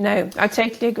 No, I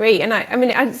totally agree. And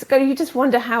you just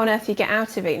wonder how on earth you get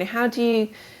out of it. How do you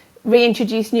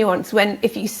reintroduce nuance when,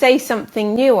 if you say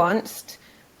something nuanced,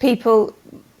 people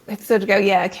sort of go,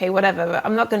 yeah, okay, whatever. But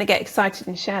I'm not going to get excited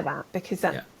and share that because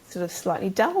that's sort of slightly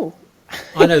dull.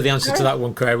 I know the answer to that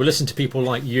one, Clare. We listen to people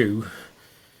like you,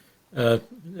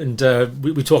 and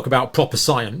we talk about proper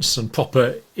science and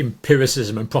proper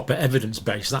empiricism and proper evidence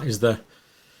base. That is the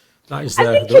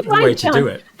way to do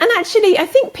it. And actually, I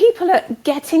think people are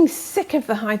getting sick of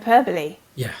the hyperbole.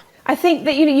 Yeah. I think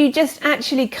that you just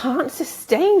actually can't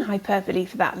sustain hyperbole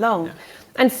for that long. Yeah.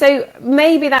 And so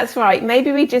maybe that's right.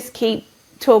 Maybe we just keep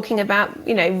talking about,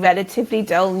 relatively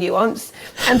dull nuance,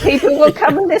 and people will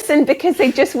come and listen because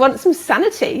they just want some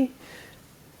sanity.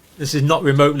 This is not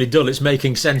remotely dull. It's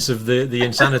making sense of the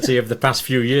insanity of the past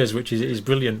few years, which is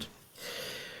brilliant.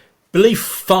 Belief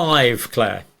 5,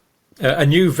 Claire. A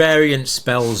new variant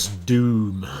spells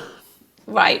doom.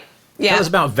 Right. Yeah. Tell us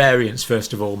about variants,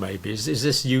 first of all, maybe. Is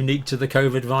this unique to the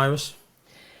COVID virus?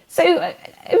 So,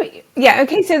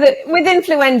 okay. So with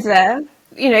influenza,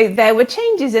 there were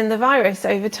changes in the virus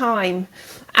over time.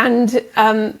 And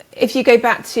if you go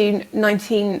back to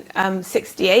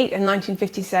 1968 and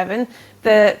 1957,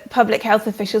 the public health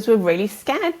officials were really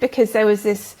scared because there was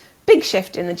this big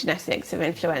shift in the genetics of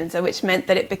influenza, which meant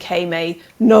that it became a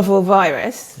novel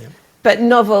virus. Yeah. But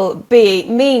novel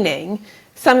meaning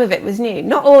some of it was new,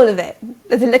 not all of it.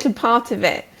 There's a little part of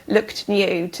it looked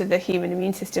new to the human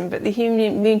immune system, but the human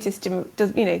immune system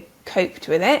does, coped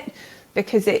with it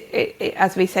because it,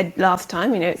 as we said last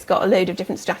time, it's got a load of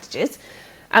different strategies.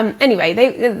 Anyway,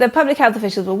 the public health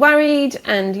officials were worried,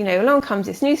 and along comes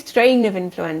this new strain of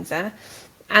influenza,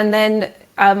 and then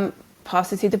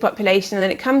passes through the population, and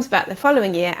then it comes back the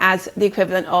following year as the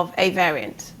equivalent of a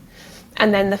variant,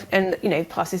 and then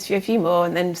passes through a few more,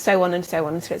 and then so on and so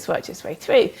on, and so it's worked its way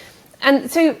through. And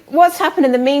so what's happened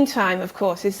in the meantime, of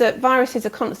course, is that viruses are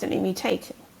constantly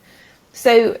mutating.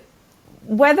 So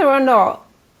whether or not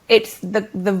it's the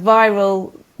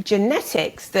viral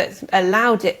genetics that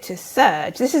allowed it to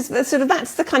surge,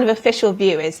 that's the kind of official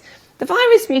view, is the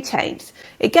virus mutates.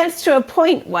 It gets to a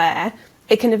point where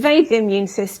it can evade the immune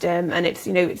system, and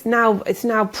it's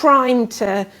now primed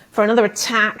for another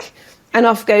attack, and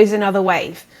off goes another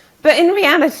wave. But in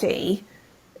reality,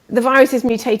 the virus is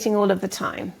mutating all of the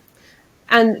time.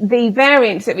 And the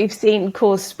variants that we've seen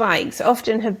cause spikes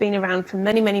often have been around for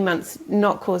many, many months,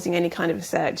 not causing any kind of a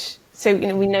surge. So,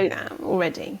 we know that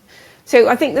already. So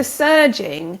I think the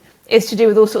surging is to do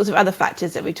with all sorts of other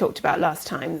factors that we talked about last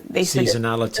time.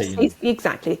 Seasonality.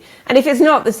 Exactly. And if it's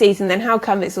not the season, then how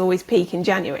come it's always peak in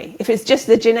January? If it's just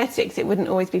the genetics, it wouldn't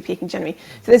always be peak in January.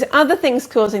 So there's other things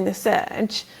causing the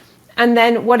surge. And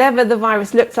then whatever the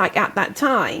virus looks like at that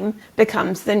time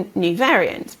becomes the new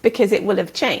variant, because it will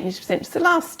have changed since the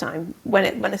last time when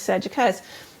a surge occurs.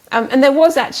 And there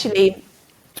was actually,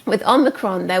 with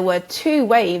Omicron, there were 2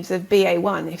 waves of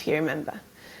BA1, if you remember.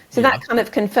 So that kind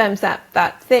of confirms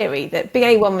that theory, that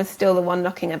BA1 was still the one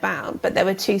knocking about, but there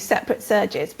were 2 separate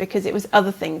surges because it was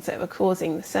other things that were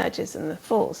causing the surges and the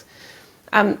falls.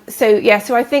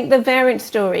 So I think the variant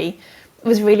story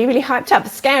was really, really hyped up.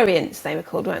 Scariants, they were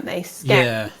called, weren't they?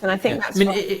 Yeah. And I think that's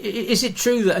is it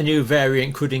true that a new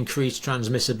variant could increase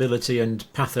transmissibility and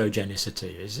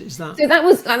pathogenicity? Is that... So that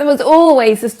was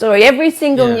always the story. Every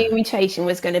single new mutation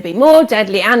was going to be more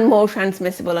deadly and more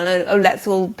transmissible, and let's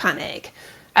all panic.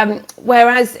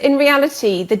 Whereas in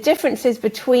reality, the differences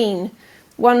between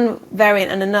one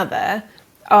variant and another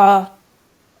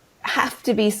have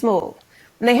to be small.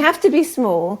 And they have to be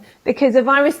small because a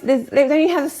virus, they only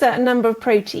have a certain number of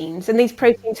proteins, and these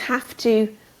proteins have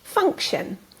to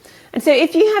function. And so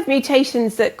if you have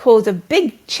mutations that cause a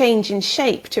big change in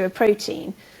shape to a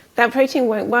protein, that protein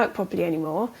won't work properly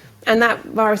anymore, and that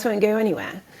virus won't go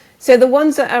anywhere. So the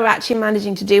ones that are actually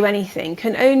managing to do anything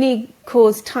can only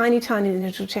cause tiny, tiny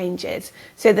little changes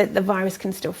so that the virus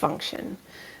can still function.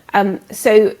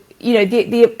 The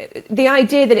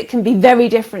idea that it can be very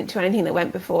different to anything that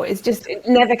went before is just, it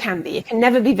never can be. It can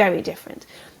never be very different.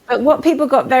 But what people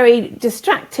got very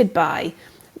distracted by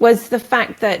was the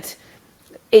fact that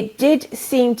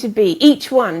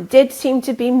each one did seem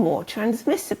to be more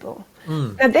transmissible.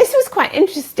 Now, this was quite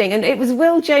interesting, and it was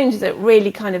Will Jones that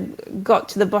really kind of got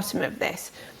to the bottom of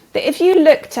this. That if you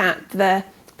looked at the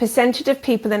percentage of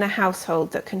people in a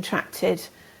household that contracted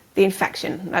the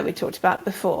infection, like we talked about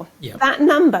before, that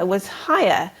number was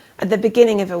higher at the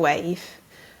beginning of a wave,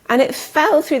 and it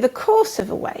fell through the course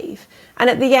of a wave, and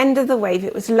at the end of the wave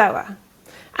it was lower.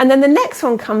 And then the next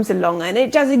one comes along and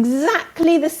it does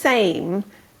exactly the same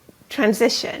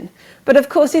transition. But of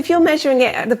course, if you're measuring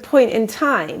it at the point in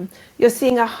time, you're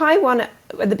seeing a high one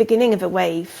at the beginning of a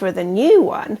wave for the new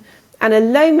one, and a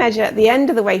low measure at the end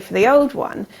of the wave for the old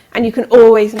one, and you can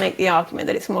always make the argument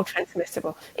that it's more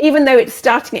transmissible, even though it's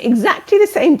starting at exactly the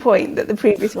same point that the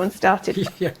previous one started.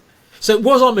 Yeah. So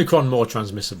was Omicron more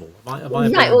transmissible?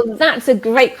 Well, that's a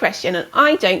great question, and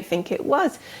I don't think it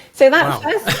was. So that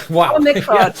first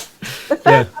Omicron, the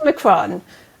first Omicron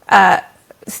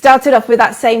started off with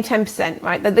that same 10%,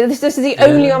 right? This is the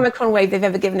only Omicron wave they've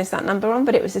ever given us that number on,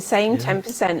 but it was the same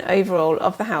 10% overall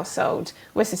of the household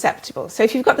were susceptible. So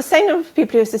if you've got the same number of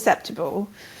people who are susceptible,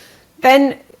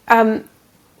 then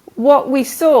what we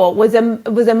saw was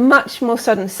a much more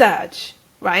sudden surge,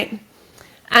 right?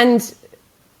 And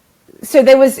so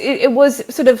it was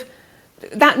sort of,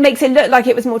 that makes it look like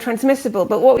it was more transmissible.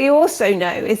 But what we also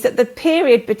know is that the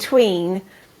period between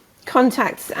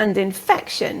contacts and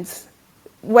infections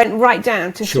went right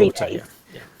down to Shorter, 3 days.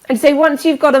 yeah. And so once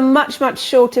you've got a much, much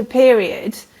shorter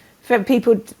period for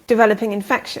people developing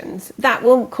infections, that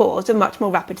will cause a much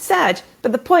more rapid surge.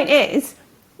 But the point is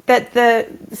that the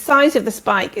size of the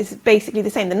spike is basically the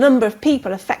same. The number of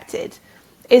people affected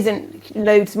isn't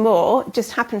loads more, it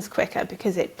just happens quicker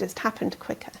because it just happened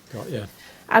quicker.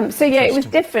 So yeah, it was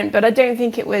different, but I don't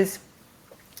think it was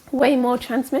way more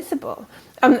transmissible.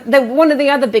 One of the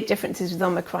other big differences with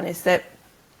Omicron is that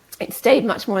it stayed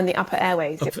much more in the upper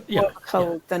airways. It was more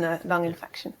cold than a lung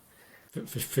infection.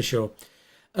 For sure.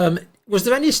 Was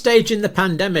there any stage in the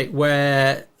pandemic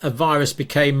where a virus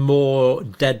became more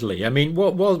deadly? I mean,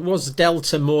 was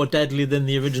Delta more deadly than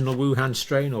the original Wuhan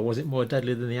strain, or was it more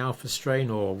deadly than the Alpha strain,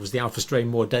 or was the Alpha strain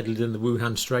more deadly than the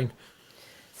Wuhan strain?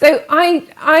 So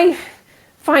I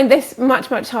find this much,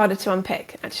 much harder to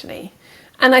unpick, actually.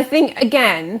 And I think,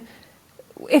 again,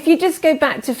 if you just go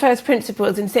back to first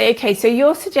principles and say, okay, so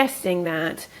you're suggesting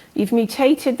that you've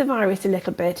mutated the virus a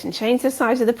little bit and changed the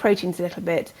size of the proteins a little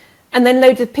bit, and then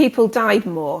loads of people died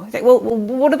more. It's like, well,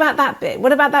 what about that bit?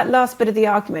 What about that last bit of the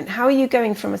argument? How are you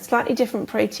going from a slightly different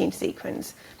protein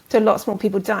sequence to lots more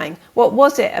people dying? What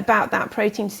was it about that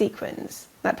protein sequence,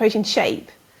 that protein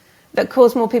shape, that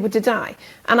caused more people to die?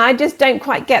 And I just don't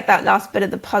quite get that last bit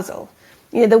of the puzzle.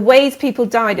 You know, the ways people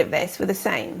died of this were the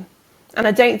same. And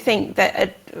I don't think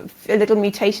that a little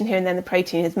mutation here and there in the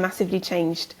protein has massively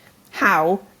changed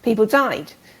how people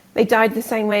died. They died the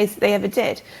same ways they ever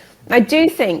did. I do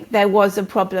think there was a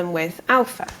problem with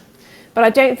Alpha, but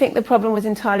I don't think the problem was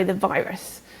entirely the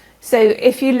virus. So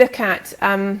if you look at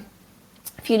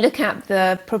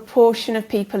the proportion of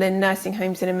people in nursing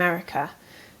homes in America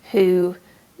who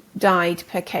died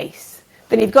per case,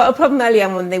 then you've got a problem early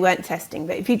on when they weren't testing.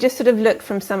 But if you just sort of look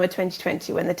from summer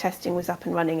 2020, when the testing was up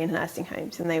and running in nursing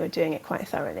homes and they were doing it quite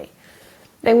thoroughly,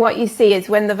 then what you see is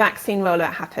when the vaccine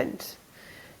rollout happened,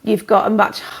 you've got a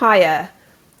much higher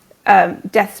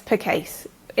deaths per case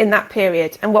in that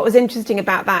period. And what was interesting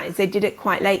about that is they did it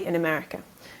quite late in America.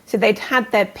 So they'd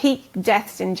had their peak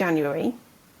deaths in January,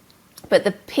 but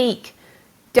the peak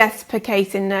deaths per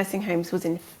case in nursing homes was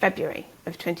in February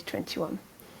of 2021.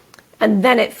 And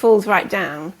then it falls right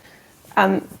down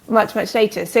much, much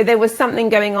later. So there was something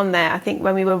going on there, I think,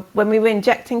 when we were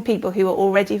injecting people who were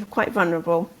already quite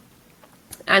vulnerable,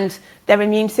 and their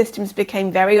immune systems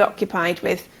became very occupied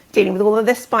with dealing with all of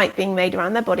this spike being made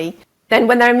around their body. Then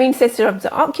when their immune systems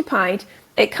are occupied,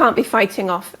 it can't be fighting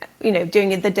off,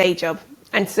 doing the day job.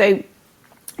 And so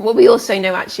what we also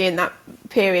know actually in that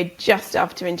period just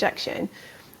after injection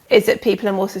is that people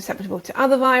are more susceptible to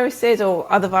other viruses,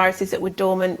 or other viruses that were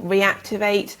dormant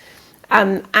reactivate,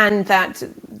 and that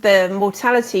the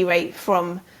mortality rate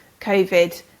from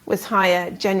COVID was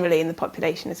higher generally in the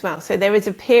population as well. So there is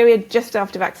a period just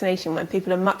after vaccination when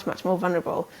people are much, much more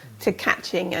vulnerable to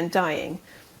catching and dying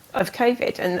of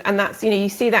COVID. And that's, you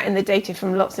see that in the data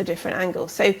from lots of different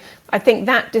angles. So I think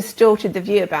that distorted the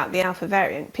view about the Alpha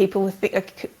variant. People were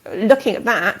looking at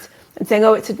that and saying,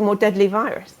 oh, it's a more deadly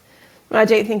virus. Well, I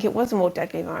don't think it was a more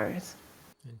deadly virus.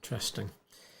 Interesting.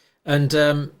 And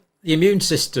the immune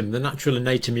system, the natural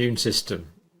innate immune system,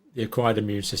 the acquired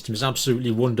immune system, is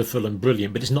absolutely wonderful and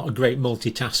brilliant, but it's not a great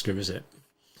multitasker, is it?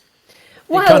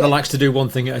 Well, it kind of likes to do one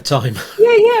thing at a time.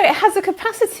 Yeah, it has a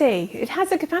capacity.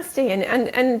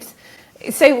 And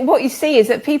so what you see is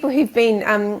that people who've been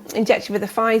injected with the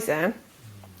Pfizer,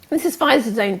 this is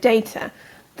Pfizer's own data,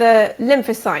 the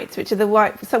lymphocytes, which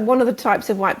are one of the types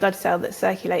of white blood cell that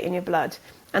circulate in your blood,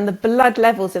 and the blood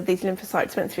levels of these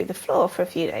lymphocytes went through the floor for a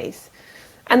few days.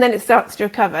 And then it starts to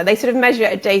recover. They sort of measure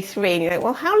it at day 3, and you're like,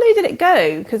 well, how low did it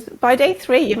go? Because by day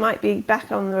 3, you might be back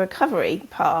on the recovery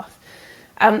path.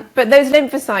 But those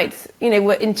lymphocytes,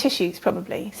 were in tissues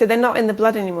probably. So they're not in the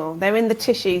blood anymore. They're in the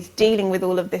tissues dealing with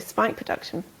all of this spike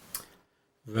production.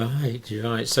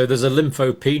 Right. So there's a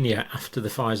lymphopenia after the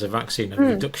Pfizer vaccine, a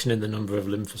reduction in the number of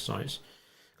lymphocytes.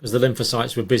 Because the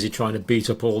lymphocytes were busy trying to beat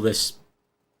up all this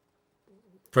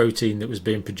protein that was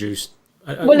being produced,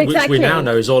 which we now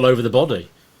know is all over the body.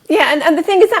 Yeah, and the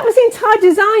thing is, that was the entire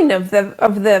design of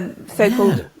the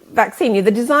so-called vaccine.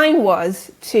 The design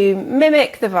was to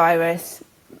mimic the virus,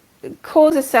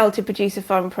 cause a cell to produce a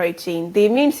foreign protein. The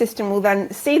immune system will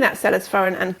then see that cell as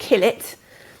foreign and kill it,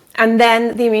 and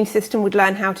then the immune system would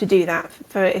learn how to do that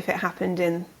for if it happened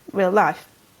in real life.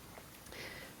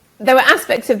 There were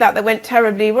aspects of that went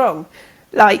terribly wrong.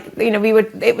 Like,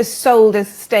 it was sold as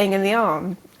staying in the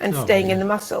arm, and staying in the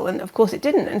muscle. And of course it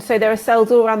didn't. And so there are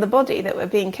cells all around the body that were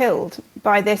being killed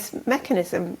by this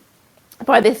mechanism,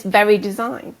 by this very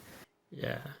design.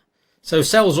 Yeah. So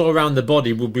cells all around the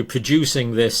body will be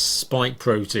producing this spike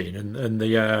protein, and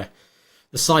the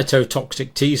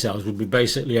cytotoxic T cells would be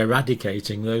basically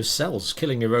eradicating those cells,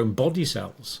 killing your own body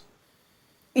cells.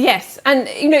 Yes. And,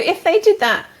 if they did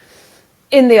that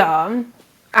in the arm,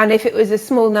 and if it was a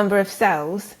small number of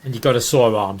cells... And you've got a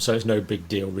sore arm, so it's no big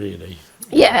deal, really.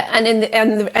 Yeah, and the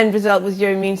end result was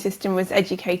your immune system was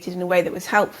educated in a way that was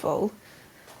helpful,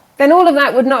 then all of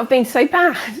that would not have been so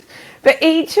bad. But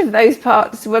each of those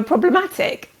parts were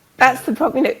problematic. That's the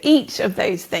problem. Each of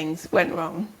those things went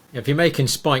wrong. If you're making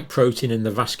spike protein in the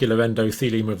vascular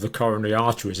endothelium of the coronary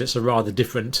arteries, it's a rather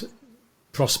different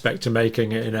prospect to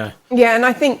making it in a... Yeah, and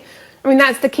I think,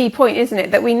 that's the key point, isn't it?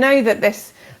 That we know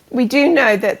that we do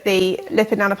know that the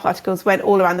lipid nanoparticles went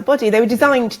all around the body. They were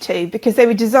designed to, because they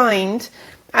were designed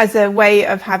as a way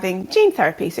of having gene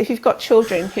therapy. So if you've got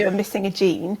children who are missing a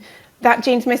gene, that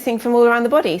gene's missing from all around the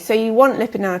body. So you want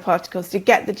lipid nanoparticles to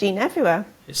get the gene everywhere.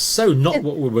 It's so not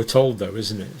what we were told, though,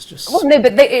 isn't it? It's just... Well, no,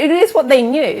 but it is what they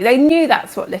knew. They knew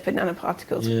that's what lipid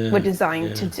nanoparticles were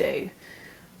designed to do.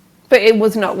 But it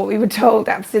was not what we were told,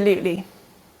 absolutely.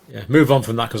 Yeah, move on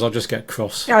from that, because I'll just get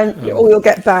cross. Or you'll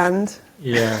get banned.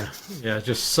 Yeah,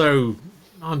 just so...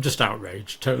 I'm just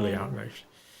outraged, totally outraged.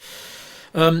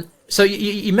 So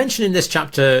you mentioned in this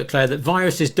chapter, Claire, that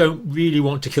viruses don't really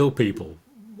want to kill people.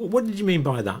 What did you mean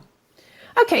by that?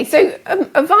 Okay, so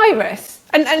a virus,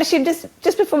 and actually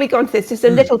just before we go on to this, just a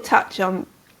little touch on...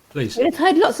 Please. I've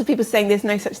heard lots of people saying there's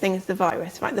no such thing as the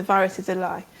virus, right? The virus is a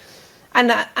lie.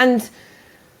 And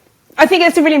I think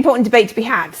it's a really important debate to be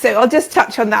had. So I'll just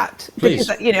touch on that. Please.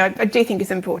 Because, I do think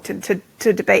it's important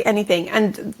to debate anything.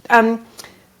 And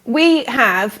we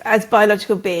have, as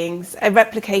biological beings, a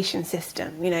replication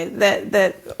system.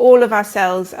 All of our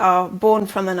cells are born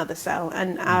from another cell,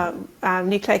 and our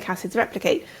nucleic acids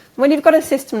replicate. When you've got a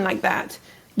system like that,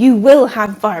 you will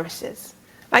have viruses.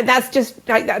 That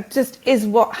just is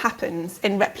what happens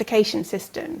in replication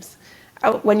systems.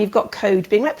 When you've got code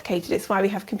being replicated, it's why we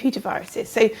have computer viruses.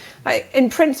 So, in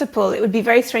principle, it would be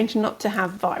very strange not to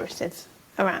have viruses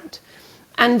around.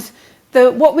 And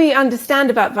what we understand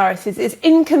about viruses is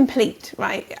incomplete,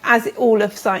 right? As all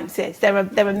of science is. There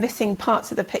are missing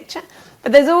parts of the picture,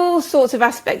 but there's all sorts of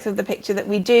aspects of the picture that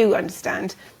we do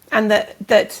understand, and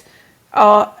that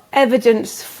are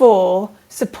evidence for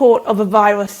support of a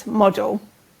virus model.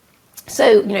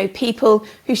 So, people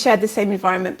who share the same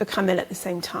environment become ill at the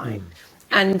same time.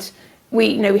 And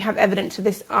we have evidence of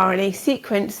this RNA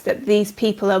sequence that these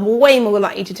people are way more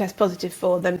likely to test positive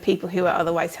for than people who are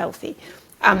otherwise healthy.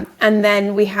 And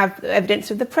then we have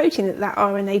evidence of the protein that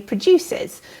RNA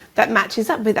produces that matches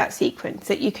up with that sequence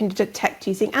that you can detect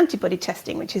using antibody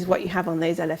testing, which is what you have on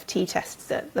those LFT tests,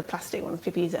 the plastic ones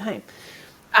people use at home.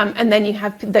 And then you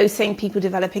have those same people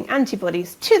developing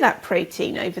antibodies to that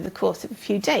protein over the course of a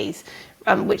few days,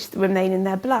 which remain in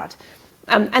their blood.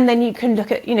 And then you can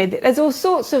look at, there's all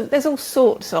sorts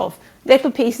of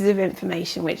little pieces of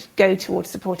information which go towards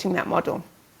supporting that model.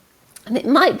 And it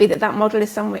might be that model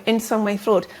is in some way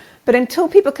flawed. But until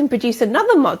people can produce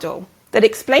another model that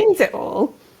explains it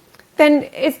all, then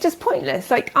it's just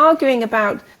pointless. Like arguing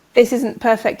about this isn't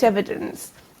perfect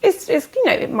evidence.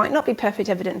 It might not be perfect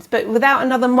evidence, but without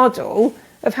another model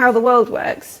of how the world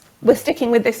works, we're sticking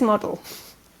with this model.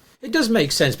 It does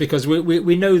make sense because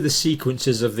we know the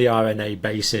sequences of the RNA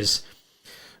bases.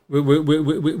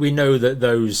 We know that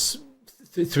those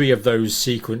three of those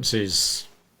sequences,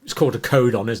 it's called a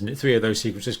codon, isn't it? Three of those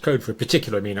sequences code for a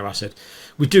particular amino acid.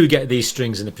 We do get these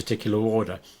strings in a particular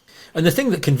order. And the thing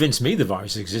that convinced me the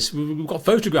virus exists, we've got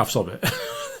photographs of it.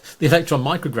 The electron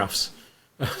micrographs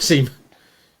seem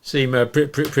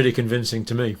pretty convincing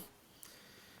to me.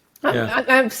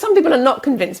 Yeah. Some people are not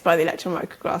convinced by the electron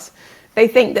micrographs. They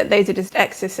think that those are just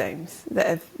exosomes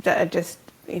that are just,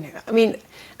 I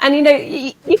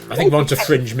think we're onto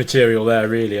fringe material there,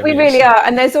 really. We really are.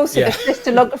 And there's also the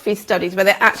crystallography studies where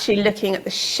they're actually looking at the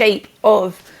shape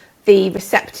of the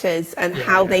receptors and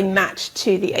how they match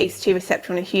to the ACE2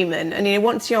 receptor on a human. And,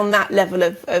 once you're on that level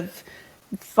of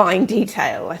fine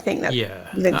detail, I think that... Yeah.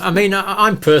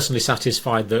 I'm personally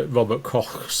satisfied that Robert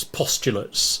Koch's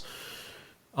postulates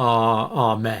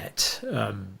are met.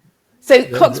 So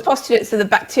Koch's postulates are the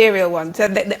bacterial ones. So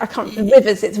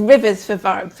rivers. It's rivers for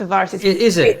viruses.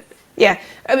 Is it? Yeah.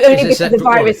 Only because the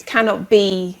virus cannot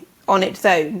be on its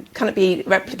own, cannot be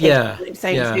replicated on its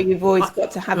own. So you've always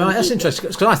got to have. That's interesting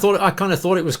because I kind of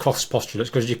thought it was Koch's postulates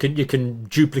because you can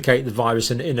duplicate the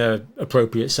virus in a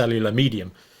appropriate cellular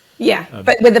medium. Yeah,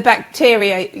 but with the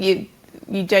bacteria,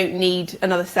 you don't need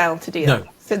another cell to do No. that.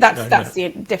 So that's No. the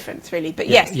difference, really. But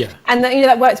Yeah, yes, yeah. and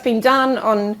that work's been done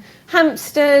on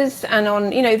hamsters and on,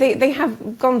 they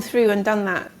have gone through and done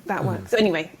that work. So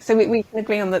anyway, so we can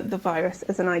agree on the virus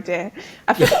as an idea.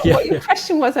 I forgot what your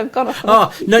question was. I've gone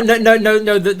off. No.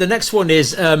 The next one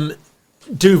is,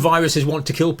 do viruses want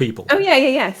to kill people? Oh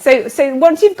yeah. So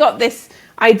once you've got this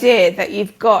idea that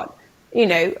you've got,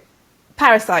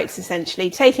 parasites essentially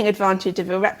taking advantage of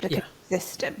a replicate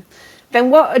system, then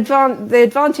the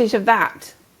advantage of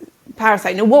that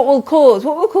parasite, what will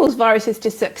cause viruses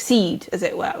to succeed, as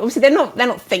it were? Obviously, they're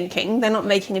not thinking, they're not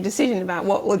making a decision about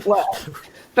what would work,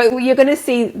 but you're going to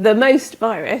see the most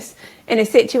virus in a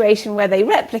situation where they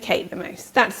replicate the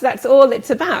most. That's all it's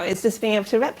about, is just being able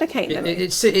to replicate them.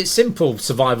 It's simple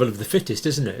survival of the fittest,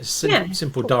 isn't it? It's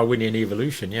simple Darwinian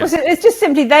evolution. Yeah. Well, so it's just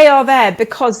simply they are there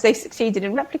because they succeeded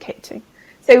in replicating.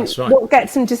 So That's right. What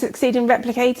gets them to succeed in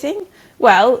replicating?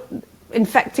 Well,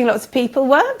 infecting lots of people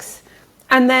works,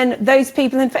 and then those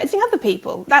people infecting other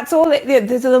people. That's all.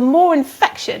 The more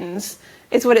infections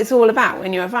is what it's all about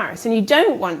when you're a virus, and you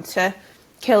don't want to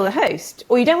kill the host,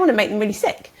 or you don't want to make them really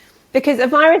sick, because a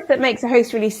virus that makes a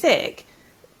host really sick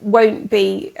won't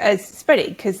be as spready,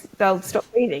 because they'll stop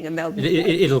breathing and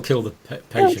it'll kill the patient.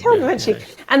 It'll kill them eventually. Yeah.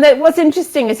 And what's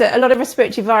interesting is that a lot of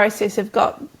respiratory viruses have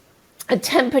got a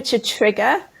temperature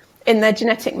trigger in their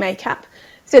genetic makeup,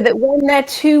 so that when they're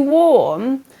too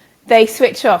warm, they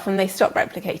switch off and they stop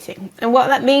replicating. And what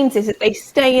that means is that they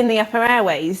stay in the upper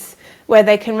airways where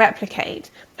they can replicate.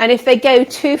 And if they go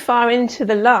too far into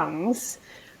the lungs,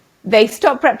 they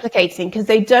stop replicating because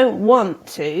they don't want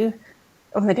to.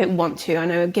 Or they don't want to. I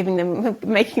know,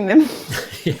 making them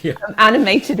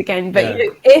animated again. But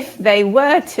if they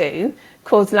were to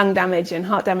cause lung damage and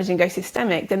heart damage and go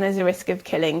systemic, then there's a risk of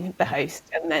killing the host,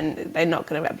 and then they're not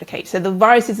going to replicate. So the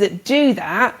viruses that do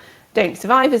that don't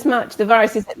survive as much. The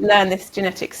viruses that learn this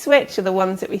genetic switch are the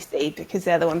ones that we see, because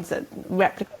they're the ones that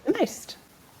replicate the most.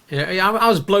 Yeah, I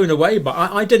was blown away, but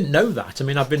I didn't know that. I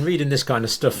mean, I've been reading this kind of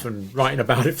stuff and writing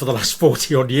about it for the last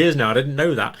 40 odd years now. I didn't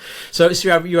know that. So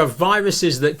you have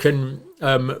viruses that can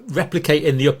replicate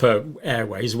in the upper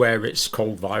airways, where it's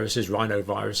cold viruses,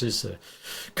 rhinoviruses,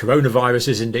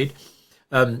 coronaviruses indeed,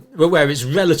 where it's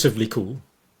relatively cool.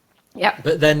 Yeah.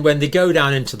 But then when they go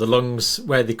down into the lungs,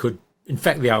 where they could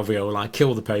infect the alveoli,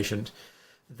 kill the patient,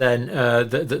 then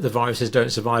the viruses don't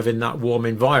survive in that warm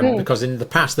environment, because in the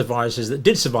past the viruses that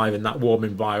did survive in that warm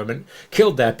environment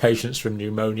killed their patients from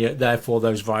pneumonia. Therefore,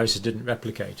 those viruses didn't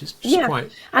replicate. It's just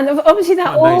quite, and obviously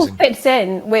that all amazing. fits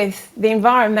in with the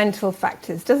environmental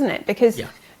factors, doesn't it? Because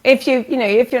if you're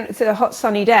it's a hot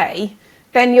sunny day,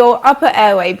 then your upper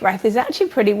airway breath is actually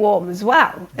pretty warm as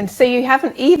well, and so you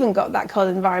haven't even got that cold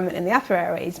environment in the upper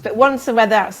airways. But once the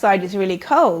weather outside is really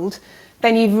cold,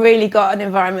 then you've really got an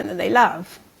environment that they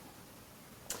love.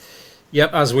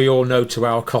 Yep, as we all know, to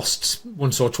our costs,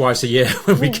 once or twice a year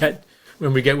when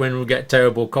we get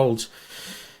terrible colds.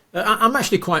 I'm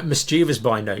actually quite mischievous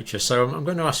by nature, so I'm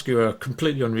going to ask you a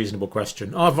completely unreasonable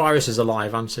question. Are viruses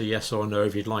alive? Answer yes or no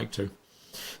if you'd like to.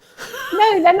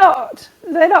 No, they're not.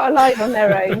 They're not alive on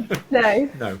their own.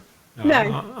 No.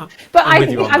 No. But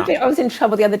I was in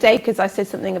trouble the other day because I said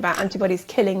something about antibodies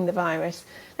killing the virus.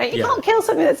 Like, you can't kill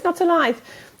something that's not alive.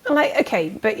 I'm like, okay,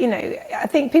 but I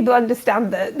think people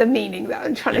understand the meaning that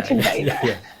I'm trying to convey there.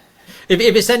 Yeah.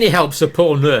 If it's any help, so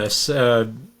Paul Nurse, I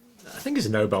think he's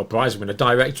a Nobel Prize winner,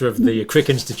 director of the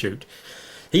Crick Institute,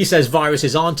 he says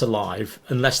viruses aren't alive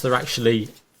unless they're actually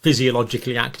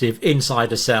physiologically active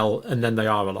inside a cell, and then they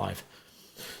are alive.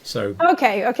 So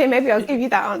okay, maybe I'll give you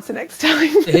that answer next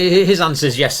time. His answer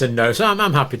is yes and no, so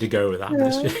I'm happy to go with that.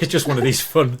 Yeah. It's just one of these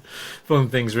fun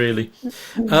things, really.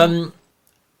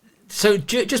 So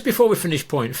just before we finish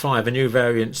point 5, a new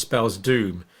variant spells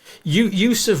doom.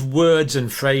 Use of words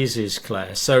and phrases,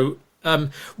 Claire. So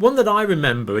one that I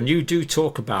remember, and you do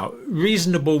talk about,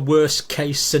 reasonable worst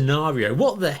case scenario.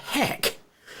 What the heck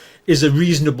is a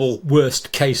reasonable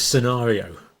worst case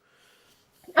scenario?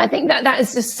 I think that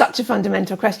is just such a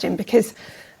fundamental question, because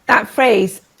that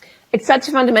phrase, it's such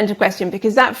a fundamental question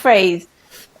because that phrase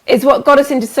is what got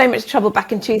us into so much trouble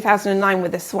back in 2009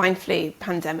 with the swine flu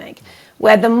pandemic,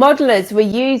 where the modelers were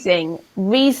using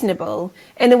reasonable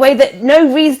in a way that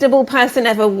no reasonable person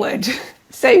ever would.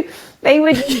 So they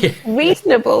would use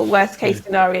reasonable worst case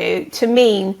scenario to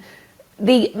mean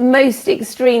the most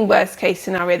extreme worst case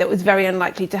scenario that was very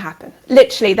unlikely to happen.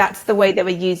 Literally, that's the way they were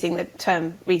using the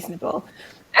term reasonable.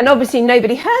 And obviously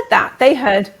nobody heard that. They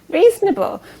heard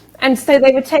reasonable. And so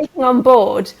they were taking on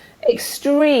board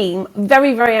extreme,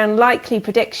 very, very unlikely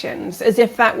predictions as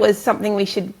if that was something we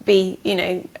should be,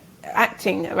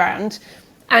 acting around,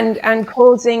 and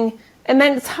causing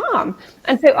immense harm.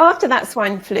 And so after that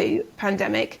swine flu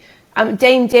pandemic,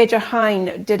 Dame Deirdre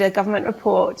Hine did a government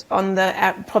report on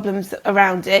the problems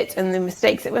around it and the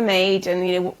mistakes that were made,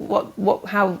 and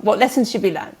what lessons should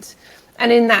be learned.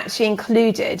 And in that, she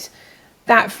included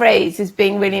that phrase as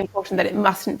being really important, that it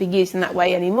mustn't be used in that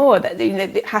way anymore, that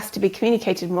it has to be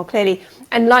communicated more clearly.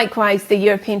 And likewise, the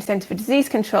European Centre for Disease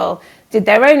Control did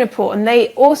their own report, and they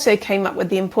also came up with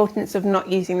the importance of not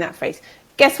using that phrase.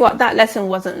 Guess what? That lesson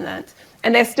wasn't learnt,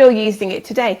 and they're still using it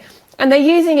today. And they're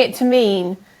using it to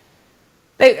mean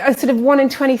a sort of 1 in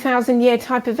 20,000 year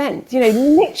type event,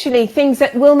 literally things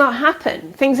that will not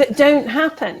happen, things that don't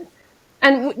happen.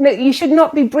 And you should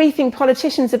not be briefing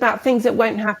politicians about things that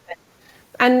won't happen.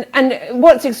 And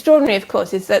what's extraordinary, of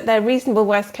course, is that their reasonable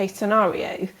worst case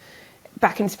scenario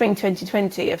back in spring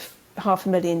 2020 of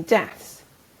 500,000 deaths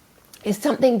is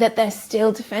something that they're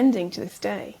still defending to this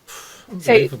day.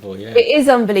 Unbelievable, so yeah. It is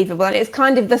unbelievable. And it's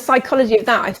kind of the psychology of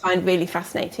that I find really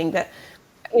fascinating, that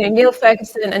Neil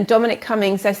Ferguson and Dominic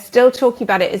Cummings, they're still talking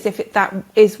about it as if that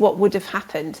is what would have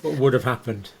happened. What would have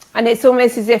happened. And it's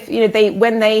almost as if,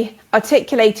 when they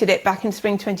articulated it back in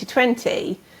spring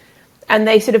 2020, and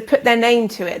they sort of put their name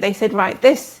to it, they said, right,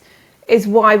 this is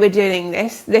why we're doing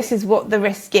this. This is what the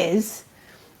risk is.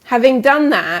 Having done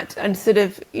that, and sort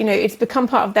of, it's become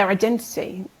part of their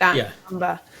identity, that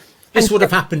number. This would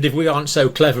have happened if we aren't so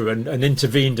clever and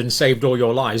intervened and saved all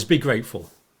your lives. Be grateful.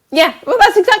 Yeah, well,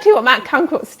 that's exactly what Matt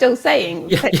Hancock's still saying.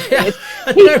 Yeah.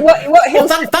 Thank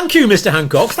you, Mr.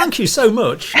 Hancock. Thank you so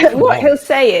much. What he'll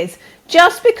say is,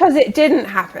 just because it didn't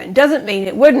happen doesn't mean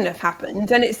it wouldn't have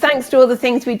happened. And it's thanks to all the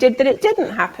things we did that it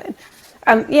didn't happen.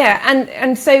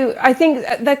 And so I think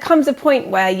there comes a point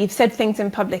where you've said things in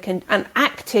public and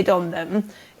acted on them,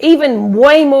 even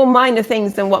way more minor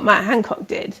things than what Matt Hancock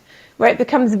did, where it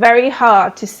becomes very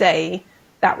hard to say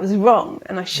that was wrong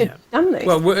and I shouldn't have done this.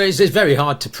 Well, it's very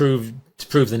hard to prove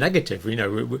the negative.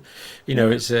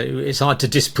 It's hard to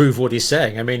disprove what he's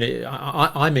saying. I mean,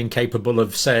 I'm incapable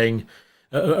of saying,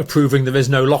 proving there is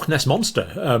no Loch Ness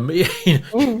monster.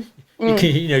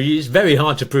 It's very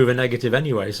hard to prove a negative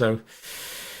anyway. So,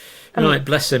 right,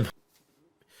 bless him.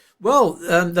 Well,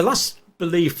 the last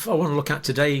belief I want to look at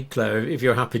today, Claire, if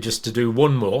you're happy just to do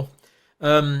one more.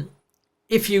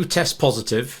 If you test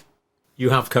positive, you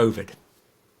have COVID.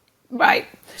 Right.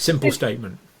 Simple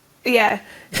statement. Yeah.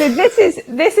 So this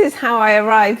is how I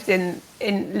arrived in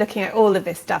looking at all of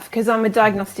this stuff, because I'm a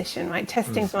diagnostician, right?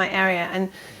 Testing's my area,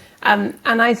 and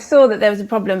I saw that there was a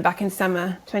problem back in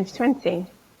summer 2020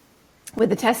 with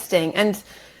the testing, and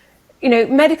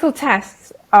medical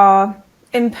tests are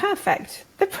imperfect.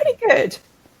 They're pretty good,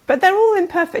 but they're all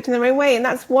imperfect in their own way, and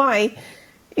that's why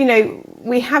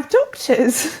we have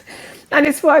doctors. And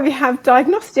it's why we have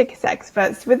diagnostics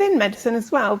experts within medicine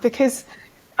as well, because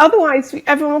otherwise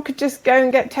everyone could just go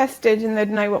and get tested and they'd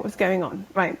know what was going on,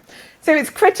 right? So it's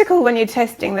critical when you're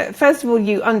testing that, first of all,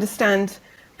 you understand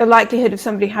the likelihood of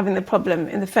somebody having the problem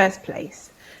in the first place.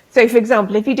 So, for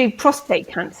example, if you do prostate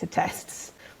cancer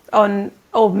tests on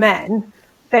old men,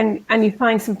 and you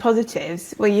find some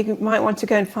positives, well, you might want to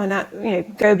go and find out,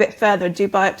 go a bit further and do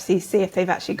biopsies, see if they've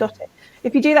actually got it.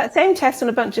 If you do that same test on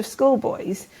a bunch of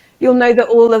schoolboys, you'll know that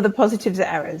all of the positives are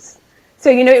errors. So,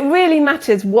 it really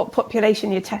matters what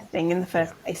population you're testing in the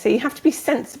first place. So you have to be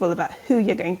sensible about who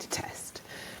you're going to test.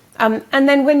 And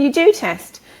then when you do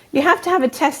test, you have to have a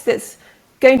test that's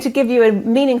going to give you a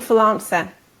meaningful answer.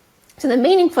 So the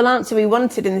meaningful answer we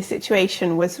wanted in this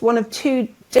situation was one of two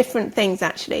different things,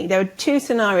 actually. There are two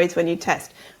scenarios when you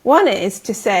test. One is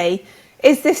to say,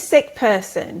 is this sick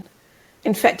person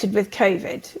infected with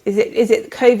COVID? Is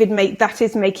it COVID that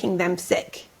is making them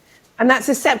sick? And that's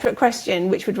a separate question,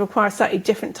 which would require a slightly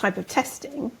different type of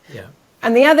testing. Yeah.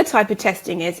 And the other type of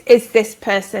testing is this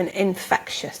person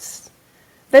infectious?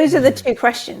 Those are the two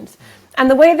questions. And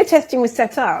the way the testing was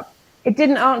set up, it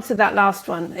didn't answer that last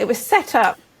one. It was set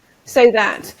up so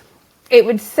that it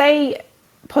would say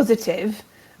positive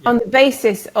on the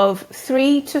basis of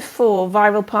 3 to 4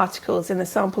 viral particles in the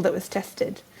sample that was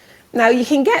tested. Now, you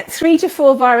can get 3 to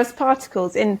 4 virus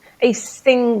particles in a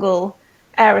single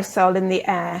aerosol in the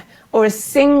air or a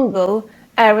single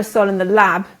aerosol in the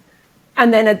lab,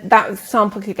 and then that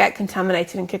sample could get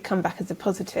contaminated and could come back as a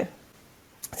positive.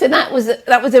 So that was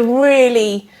a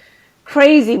really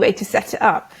crazy way to set it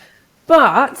up.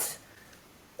 But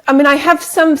I mean, I have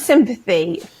some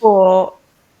sympathy for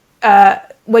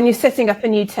when you're setting up a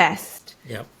new test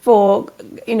for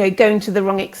going to the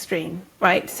wrong extreme,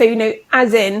 right? So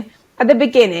as in at the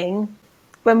beginning,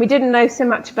 when we didn't know so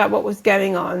much about what was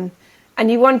going on, and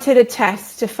you wanted a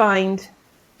test to find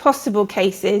possible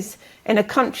cases in a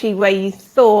country where you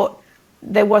thought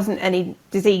there wasn't any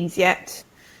disease yet,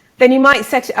 then you might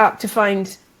set it up to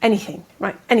find anything,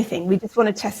 right? Anything. We just want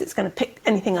a test that's going to pick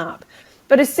anything up.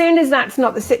 But as soon as that's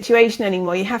not the situation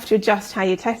anymore, you have to adjust how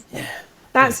you test it.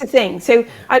 That's the thing. So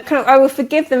I will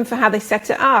forgive them for how they set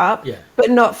it up, but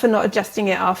not for not adjusting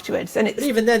it afterwards. And but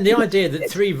even then, the idea that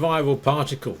 3 viral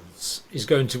particles is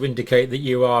going to indicate that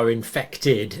you are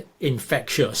infected,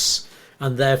 infectious,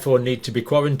 and therefore need to be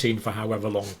quarantined for however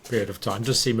long period of time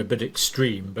does seem a bit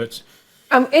extreme. But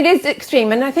it is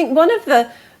extreme. And I think one of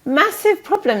the massive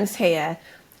problems here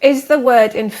is the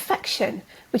word infection,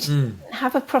 which doesn't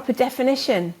have a proper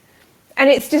definition. And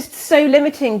it's just so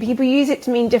limiting. People use it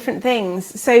to mean different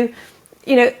things. So,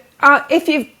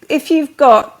 if you've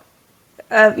got,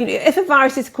 if a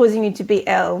virus is causing you to be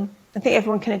ill, I think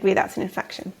everyone can agree that's an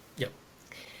infection. Yep.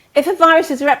 If a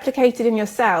virus is replicated in your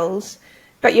cells,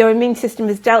 but your immune system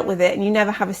has dealt with it and you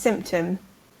never have a symptom,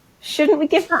 shouldn't we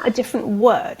give that a different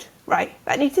word, right?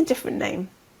 That needs a different name.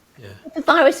 Yeah. If the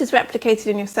virus is replicated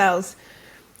in your cells,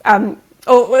 if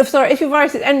your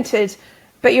virus has entered,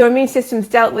 but your immune system's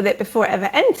dealt with it before it ever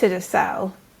entered a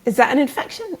cell, is that an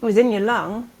infection? It was in your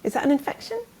lung. Is that an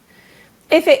infection?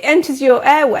 If it enters your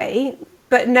airway,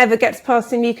 but never gets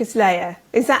past the mucus layer,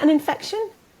 is that an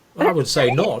infection? I would say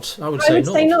not. I would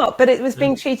say not, but it was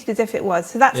being treated as if it was.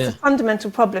 So that's the fundamental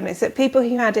problem, is that people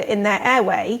who had it in their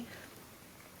airway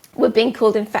were being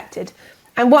called infected.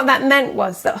 And what that meant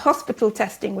was that hospital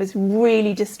testing was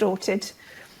really distorted.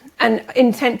 And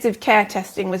intensive care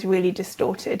testing was really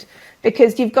distorted,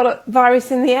 because you've got a virus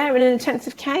in the air in an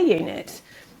intensive care unit.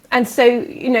 And so,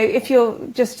 if you're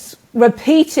just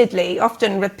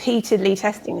often repeatedly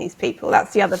testing these people,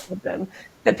 that's the other problem,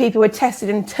 that people were tested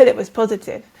until it was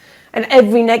positive. And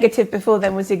every negative before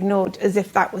then was ignored as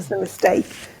if that was the mistake.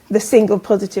 The single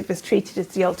positive was treated as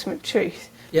the ultimate truth.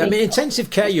 Yeah, I mean,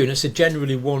 intensive care units are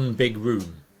generally one big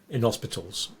room in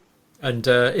hospitals. And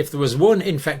if there was one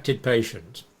infected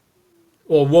patient,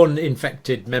 or one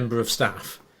infected member of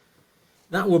staff,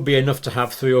 that would be enough to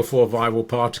have 3 or 4 viral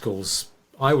particles,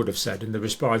 I would have said, in the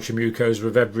respiratory mucosa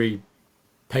of every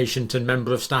patient and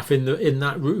member of staff in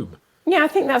that room. Yeah, I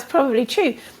think that's probably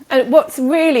true. And what's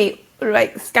really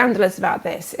scandalous about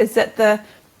this is that the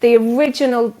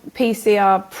original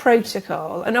PCR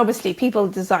protocol, and obviously people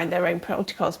designed their own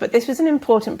protocols, but this was an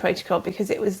important protocol because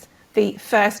it was the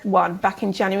first one back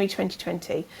in January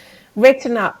 2020.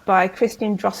 Written up by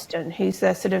Christian Drosten, who's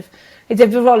a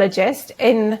virologist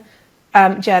in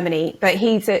Germany, but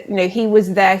he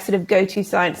was their sort of go-to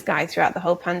science guy throughout the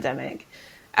whole pandemic,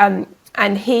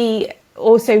 and he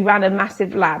also ran a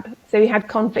massive lab, so he had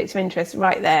conflicts of interest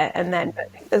right there and then. But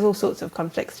there's all sorts of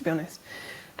conflicts, to be honest.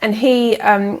 And he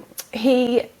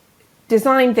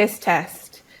designed this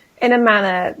test in a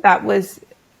manner that was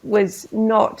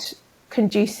not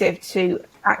conducive to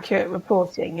accurate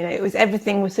reporting.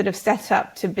 Everything was sort of set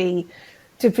up to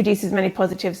produce as many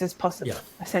positives as possible,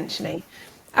 essentially.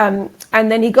 And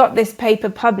then he got this paper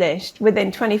published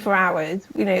within 24 hours.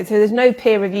 So there's no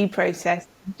peer review process,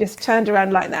 just turned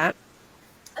around like that.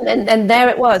 And then there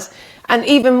it was. And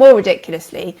even more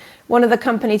ridiculously, one of the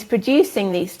companies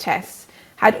producing these tests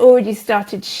had already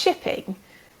started shipping,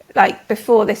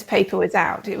 before this paper was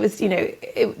out. It was,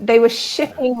 they were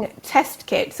shipping test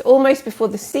kits almost before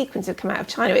the sequence had come out of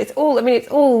China. It's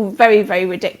all very, very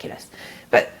ridiculous.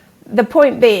 But the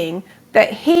point being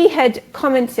that he had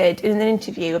commented in an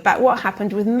interview about what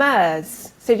happened with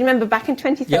MERS. So do you remember back in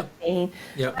 2017?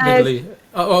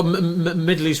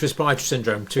 Middle East Respiratory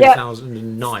Syndrome,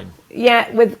 2009.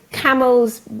 Yeah, with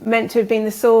camels meant to have been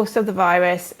the source of the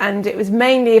virus, and it was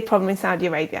mainly a problem in Saudi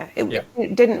Arabia.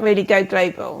 It didn't really go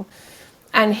global.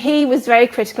 And he was very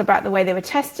critical about the way they were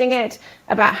testing it,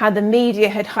 about how the media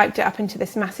had hyped it up into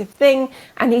this massive thing.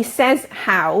 And he says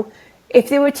how, if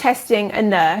they were testing a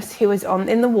nurse who was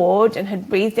in the ward and had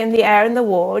breathed in the air in the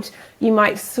ward, you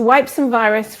might swipe some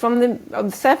virus on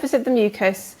the surface of the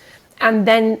mucus and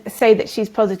then say that she's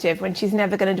positive when she's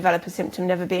never going to develop a symptom,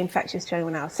 never be infectious to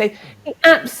anyone else. So he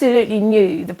absolutely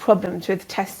knew the problems with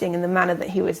testing in the manner that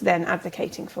he was then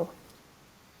advocating for.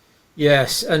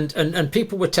 Yes, and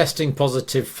people were testing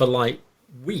positive for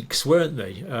weeks, weren't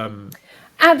they?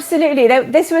 Absolutely.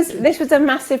 This was a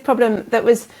massive problem that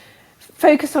was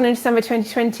focused on in December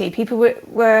 2020. People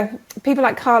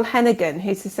like Carl Hennigan,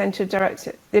 who's the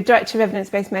director of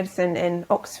evidence-based medicine in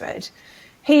Oxford.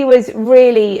 He was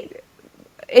really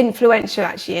influential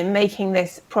actually in making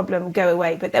this problem go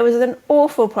away. But there was an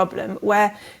awful problem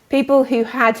where people who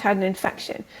had an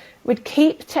infection would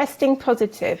keep testing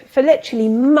positive for literally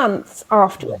months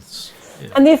afterwards.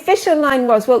 Yeah. And the official line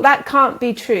was, well, that can't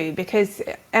be true because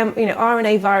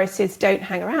RNA viruses don't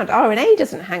hang around. RNA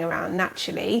doesn't hang around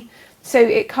naturally. So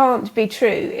it can't be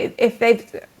true. If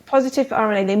they've positive for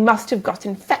RNA, they must have got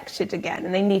infected again,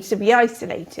 and they need to be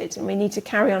isolated, and we need to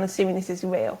carry on assuming this is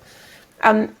real.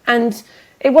 And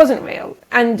it wasn't real.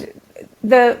 And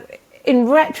in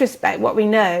retrospect, what we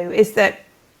know is that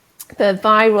the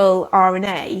viral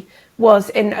RNA was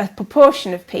in a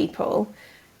proportion of people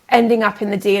ending up in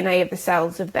the DNA of the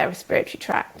cells of their respiratory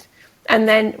tract. And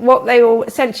then what they were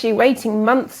essentially waiting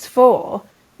months for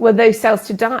were those cells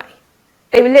to die.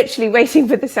 They were literally waiting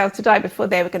for the cells to die before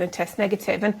they were going to test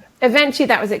negative. And eventually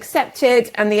that was accepted.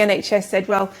 And the NHS said,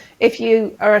 well, if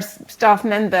you are a staff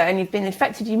member and you've been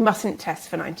infected, you mustn't test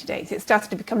for 90 days. It started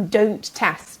to become don't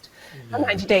test for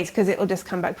 90 days because it will just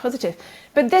come back positive.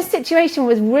 But this situation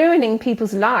was ruining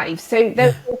people's lives. So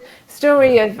there's a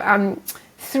story of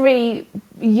 3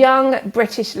 young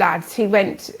British lads who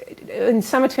went in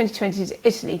summer 2020 to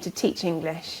Italy to teach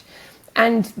English.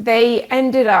 And they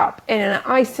ended up in an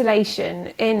isolation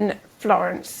in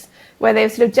Florence where they were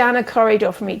sort of down a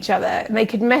corridor from each other, and they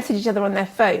could message each other on their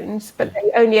phones, but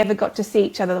they only ever got to see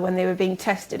each other when they were being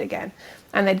tested again.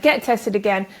 And they'd get tested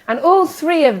again, and all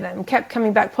 3 of them kept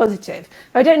coming back positive.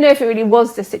 I don't know if it really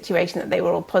was the situation that they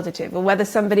were all positive, or whether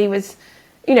somebody was,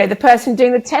 the person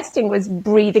doing the testing was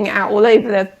breathing it out all over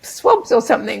the swabs or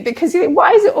something, because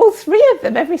why is it all 3 of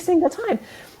them every single time?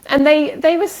 And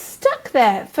they were stuck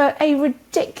there for a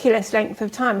ridiculous length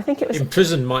of time. I think it was...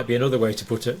 Imprisoned might be another way to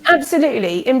put it.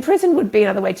 Absolutely. Imprisoned would be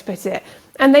another way to put it.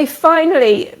 And they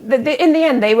finally, in the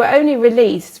end, they were only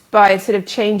released by a sort of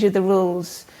change of the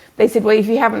rules. They said, well, if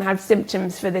you haven't had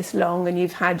symptoms for this long and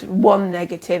you've had 1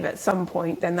 negative at some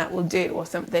point, then that will do, or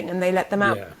something. And they let them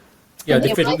out. Yeah,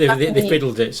 they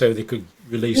fiddled it so they could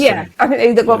release them. Yeah, I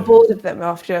think they got bored of them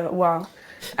after a while.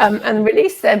 And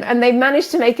released them, and they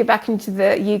managed to make it back into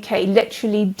the UK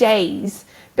literally days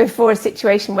before a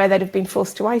situation where they'd have been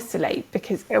forced to isolate,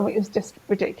 because it was just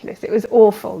ridiculous. It was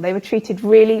awful. They were treated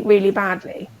really, really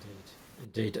badly.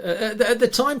 Indeed. At the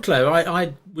time,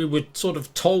 Claire, we were sort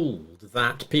of told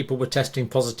that people were testing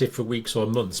positive for weeks or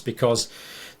months because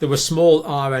there were small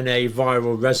RNA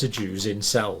viral residues in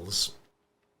cells.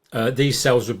 These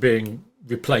cells were being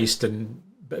replaced and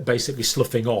basically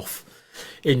sloughing off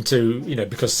into,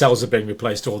 because cells are being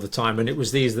replaced all the time, and it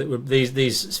was these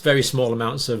very small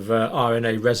amounts of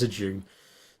RNA residue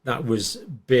that was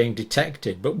being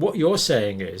detected. But what you're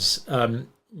saying is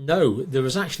no, there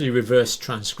was actually reverse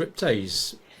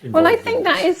transcriptase involved. Well, I think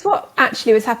that is what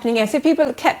actually was happening here. So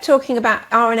people kept talking about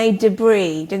RNA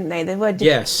debris, didn't they? The word debris.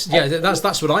 Yes, yeah,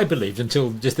 that's what I believed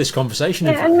until just this conversation.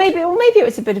 Yeah, and maybe it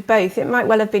was a bit of both. It might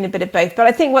well have been a bit of both. But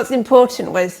I think what's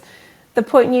important was the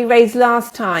point you raised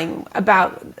last time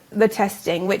about the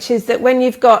testing, which is that when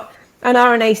you've got an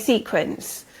RNA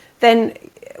sequence, then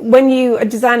when you are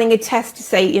designing a test to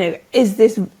say, is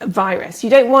this a virus, you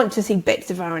don't want to see bits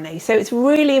of RNA. So it's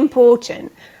really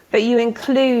important that you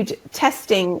include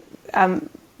testing,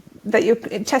 that you're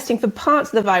testing for parts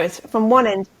of the virus from one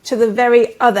end to the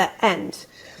very other end.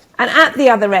 And at the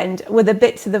other end were the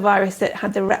bits of the virus that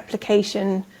had the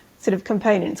replication sort of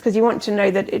components, because you want to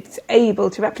know that it's able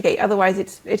to replicate. Otherwise,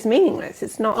 it's meaningless.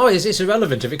 It's not. Oh, it's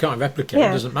irrelevant if it can't replicate. Yeah.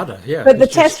 It doesn't matter. Yeah. But the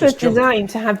test was designed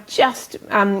to have just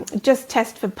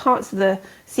test for parts of the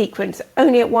sequence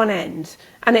only at one end,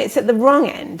 and it's at the wrong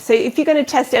end. So if you're going to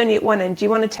test only at one end, you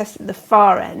want to test at the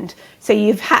far end. So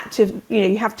you have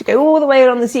to go all the way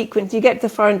along the sequence. You get to the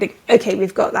far end. Okay,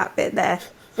 we've got that bit there.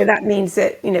 So that means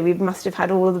that we must have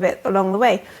had all of the bit along the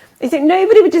way. I think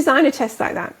nobody would design a test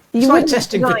like that. It's like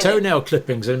testing for toenail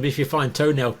clippings, and if you find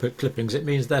toenail clippings, it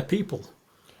means they're people.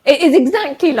 It is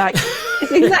exactly like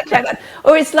that.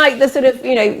 Or it's like the sort of,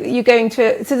 you're going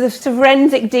to the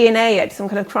forensic DNA at some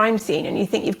kind of crime scene, and you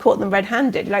think you've caught them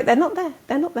red-handed. You're like, they're not there.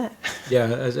 They're not there.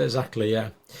 Yeah, exactly. Yeah.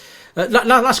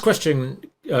 Last question,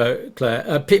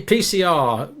 Claire.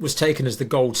 PCR was taken as the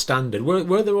gold standard.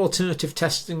 Were there alternative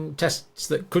tests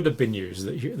that could have been used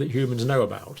that humans know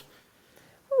about?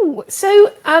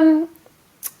 So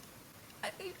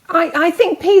I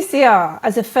think PCR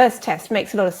as a first test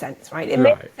makes a lot of sense, right? It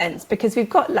makes sense because we've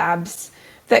got labs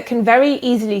that can very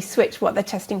easily switch what they're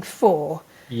testing for.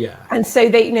 Yeah. And so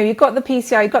you've got the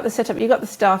PCR, you've got the setup, you've got the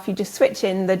staff, you just switch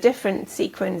in the different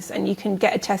sequence and you can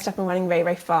get a test up and running very,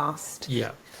 very fast.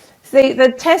 Yeah. So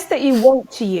the test that you want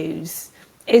to use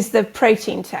is the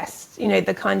protein test,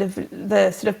 the kind of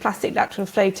the sort of plastic lateral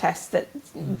flow test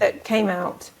that came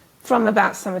out from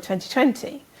about summer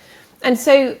 2020. And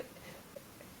so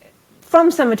from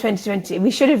summer 2020,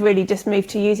 we should have really just moved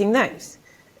to using those.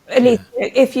 At least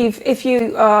if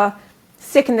you are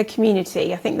sick in the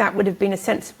community, I think that would have been a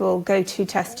sensible go-to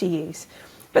test to use.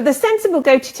 But the sensible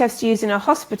go-to test used in a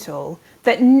hospital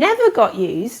that never got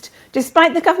used,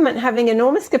 despite the government having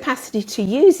enormous capacity to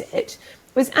use it,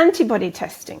 was antibody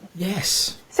testing.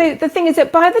 Yes. So the thing is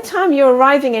that by the time you're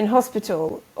arriving in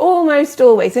hospital, almost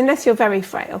always, unless you're very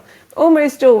frail,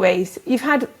 almost always you've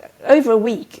had over a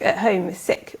week at home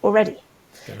sick already.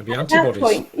 It's going to be antibodies. At that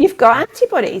point, you've got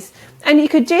antibodies, and you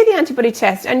could do the antibody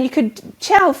test, and you could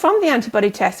tell from the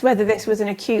antibody test whether this was an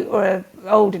acute or an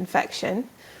old infection.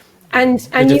 And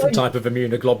a different type of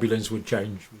immunoglobulins would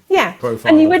change. Yeah,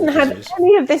 profile and you wouldn't have disease.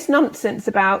 any of this nonsense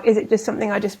about, is it just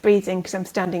something I just breathed in because I'm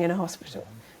standing in a hospital?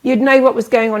 You'd know what was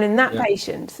going on in that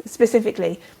patient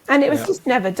specifically, and it was just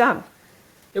never done.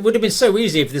 It would have been so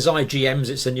easy. If there's IgMs,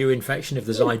 it's a new infection. If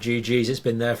there's IgGs, it's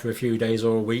been there for a few days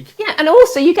or a week. Yeah, and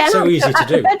also you get So an easy answer to at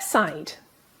the do. bedside.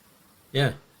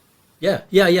 Yeah.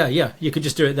 You could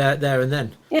just do it there and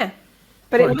then. Yeah,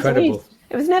 but it wasn't used.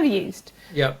 It was never used.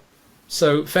 Yeah.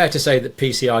 So fair to say that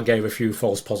PCR gave a few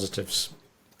false positives.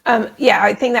 Yeah,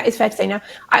 I think that is fair to say. Now,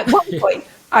 at one point,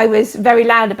 I was very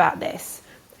loud about this.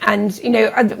 And, you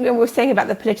know, we were saying about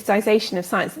the politicisation of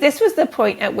science. This was the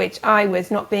point at which I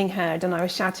was not being heard and I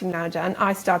was shouting louder and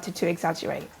I started to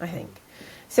exaggerate, I think.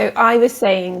 So I was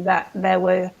saying that there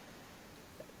were...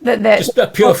 Just a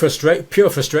pure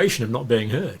frustration of not being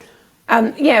heard.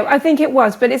 Yeah, I think it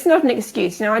was, but it's not an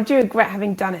excuse. You know, I do regret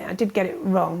having done it. I did get it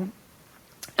wrong.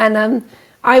 And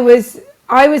I was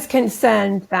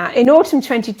concerned that in autumn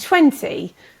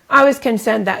 2020, I was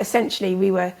concerned that essentially we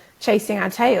were chasing our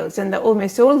tails and that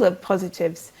almost all the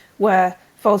positives were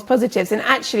false positives. And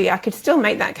actually, I could still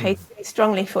make that case really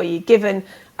strongly for you, given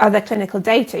other clinical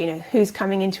data, you know, who's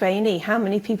coming into A&E, how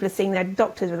many people are seeing their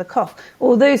doctors with a cough,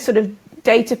 all those sort of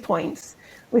data points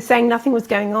were saying nothing was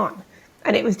going on.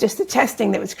 And it was just the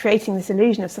testing that was creating this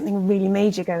illusion of something really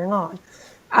major going on.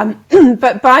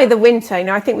 But by the winter, you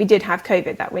know, I think we did have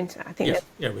COVID that winter. I think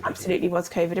there absolutely was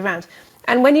COVID around.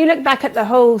 And when you look back at the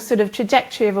whole sort of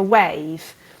trajectory of a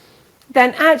wave,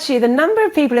 then actually the number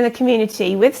of people in the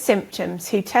community with symptoms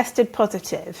who tested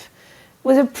positive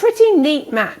was a pretty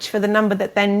neat match for the number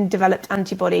that then developed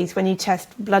antibodies when you test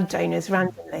blood donors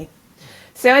randomly.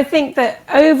 So I think that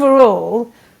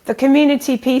overall, the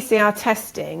community PCR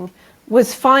testing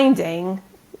was finding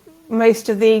most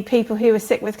of the people who were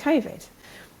sick with COVID.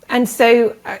 And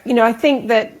so, you know, I think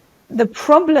that the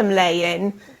problem lay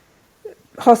in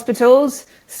hospitals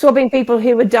swabbing people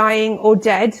who were dying or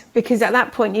dead, because at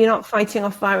that point you're not fighting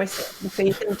off viruses, so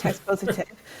you can test positive,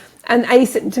 and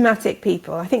asymptomatic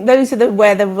people. I think those are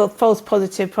where the false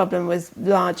positive problem was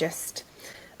largest.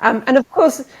 And of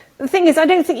course, the thing is, I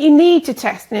don't think you need to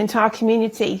test an entire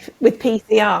community with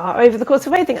PCR over the course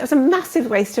of anything. That's a massive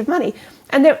waste of money.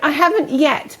 And I haven't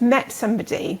yet met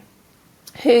somebody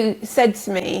who said to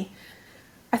me,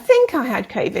 I think I had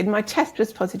COVID, my test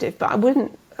was positive, but I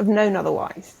wouldn't have known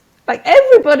otherwise. Like,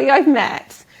 everybody I've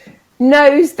met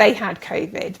knows they had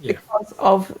COVID because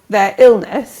of their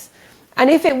illness. And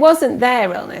if it wasn't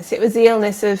their illness, it was the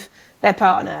illness of their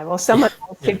partner or someone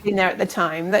else who'd been there at the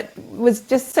time, that was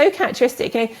just so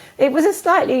characteristic. You know, it was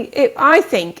I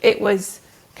think it was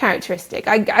characteristic.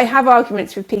 I have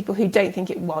arguments with people who don't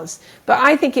think it was, but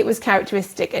I think it was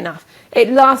characteristic enough. It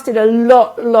lasted a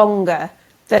lot longer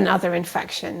than other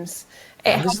infections.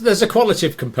 There's a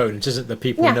qualitative component, isn't there?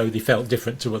 People know they felt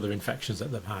different to other infections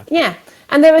that they've had. Yeah,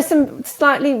 and there were some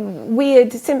slightly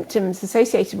weird symptoms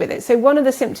associated with it. So one of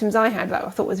the symptoms I had that I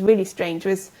thought was really strange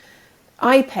was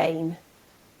eye pain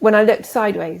when I looked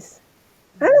sideways.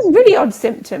 That was a really odd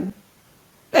symptom.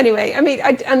 Anyway, I mean,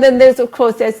 and then there's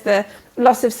the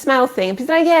loss of smell thing. And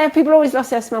people are like, yeah, people always lost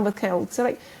their smell with cold. So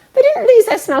like, they didn't lose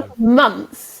their smell for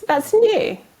months. That's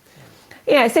new.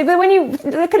 Yeah, so but when you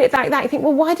look at it like that, you think,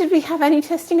 well, why did we have any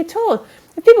testing at all?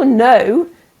 If people know,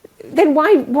 then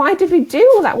why did we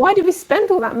do all that? Why did we spend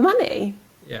all that money?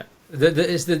 Yeah,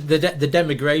 it's the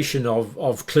demigration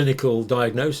of clinical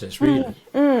diagnosis, really.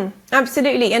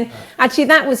 Absolutely, and actually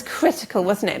that was critical,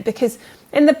 wasn't it? Because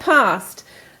in the past,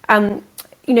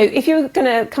 you know, if you were going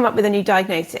to come up with a new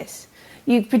diagnosis,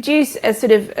 you produce a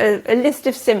sort of a list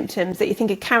of symptoms that you think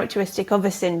are characteristic of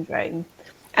a syndrome.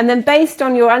 And then based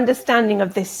on your understanding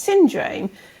of this syndrome,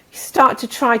 you start to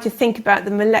try to think about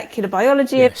the molecular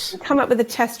biology of it, and come up with a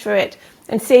test for it,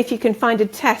 and see if you can find a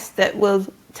test that will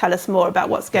tell us more about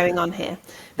what's going on here.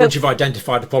 But once you've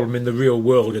identified the problem in the real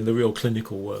world, in the real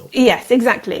clinical world. Yes,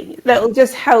 exactly. That will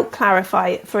just help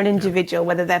clarify for an individual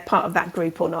whether they're part of that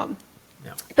group or not.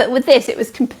 Yeah. But with this, it was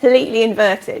completely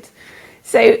inverted.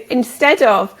 So instead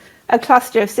of a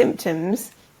cluster of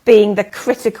symptoms being the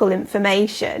critical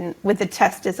information with the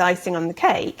test as icing on the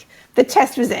cake, the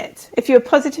test was it. If you were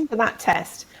positive for that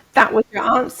test, that was your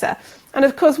answer. And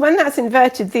of course, when that's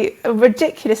inverted, a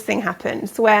ridiculous thing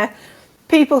happens where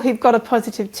people who've got a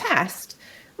positive test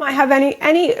might have any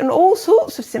and all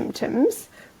sorts of symptoms,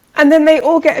 and then they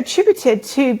all get attributed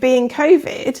to being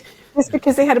COVID just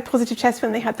because they had a positive test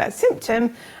when they had that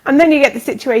symptom. And then you get the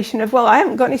situation of, well, I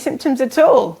haven't got any symptoms at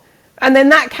all. And then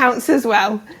that counts as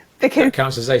well. Because that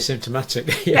counts as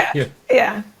asymptomatic.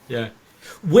 Yeah.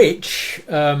 Which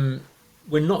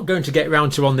we're not going to get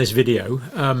around to on this video.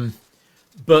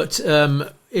 But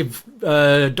if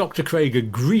Dr. Craig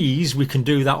agrees, we can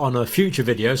do that on a future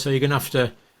video. So you're going to have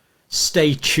to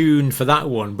stay tuned for that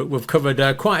one. But we've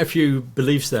covered quite a few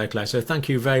beliefs there, Claire. So thank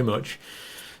you very much.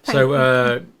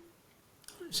 So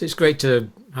it's great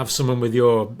to have someone with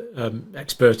your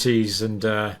expertise and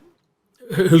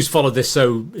who's followed this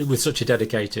with such a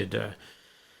dedicated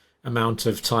amount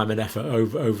of time and effort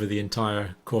over the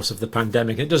entire course of the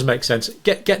pandemic. It does make sense.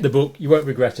 Get the book. You won't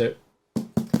regret it.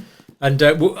 And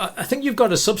I think you've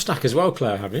got a Substack as well,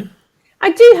 Claire, have you? I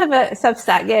do have a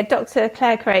Substack, yeah, Dr.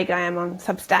 Clare Craig. I am on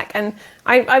Substack, and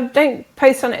I don't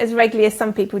post on it as regularly as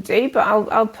some people do, but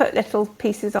I'll put little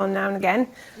pieces on now and again.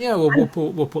 Yeah, we'll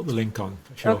put the link on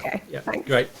for sure. Okay, yeah, thanks.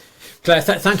 Great. Claire,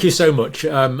 thank you so much.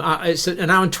 It's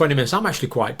an hour and 20 minutes. I'm actually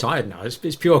quite tired now.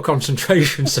 It's pure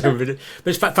concentration, but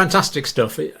it's fantastic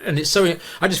stuff, and it's so.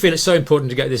 I just feel it's so important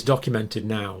to get this documented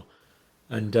now,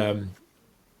 and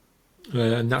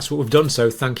that's what we've done.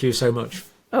 So thank you so much.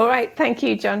 All right, thank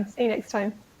you, John. See you next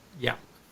time. Yeah.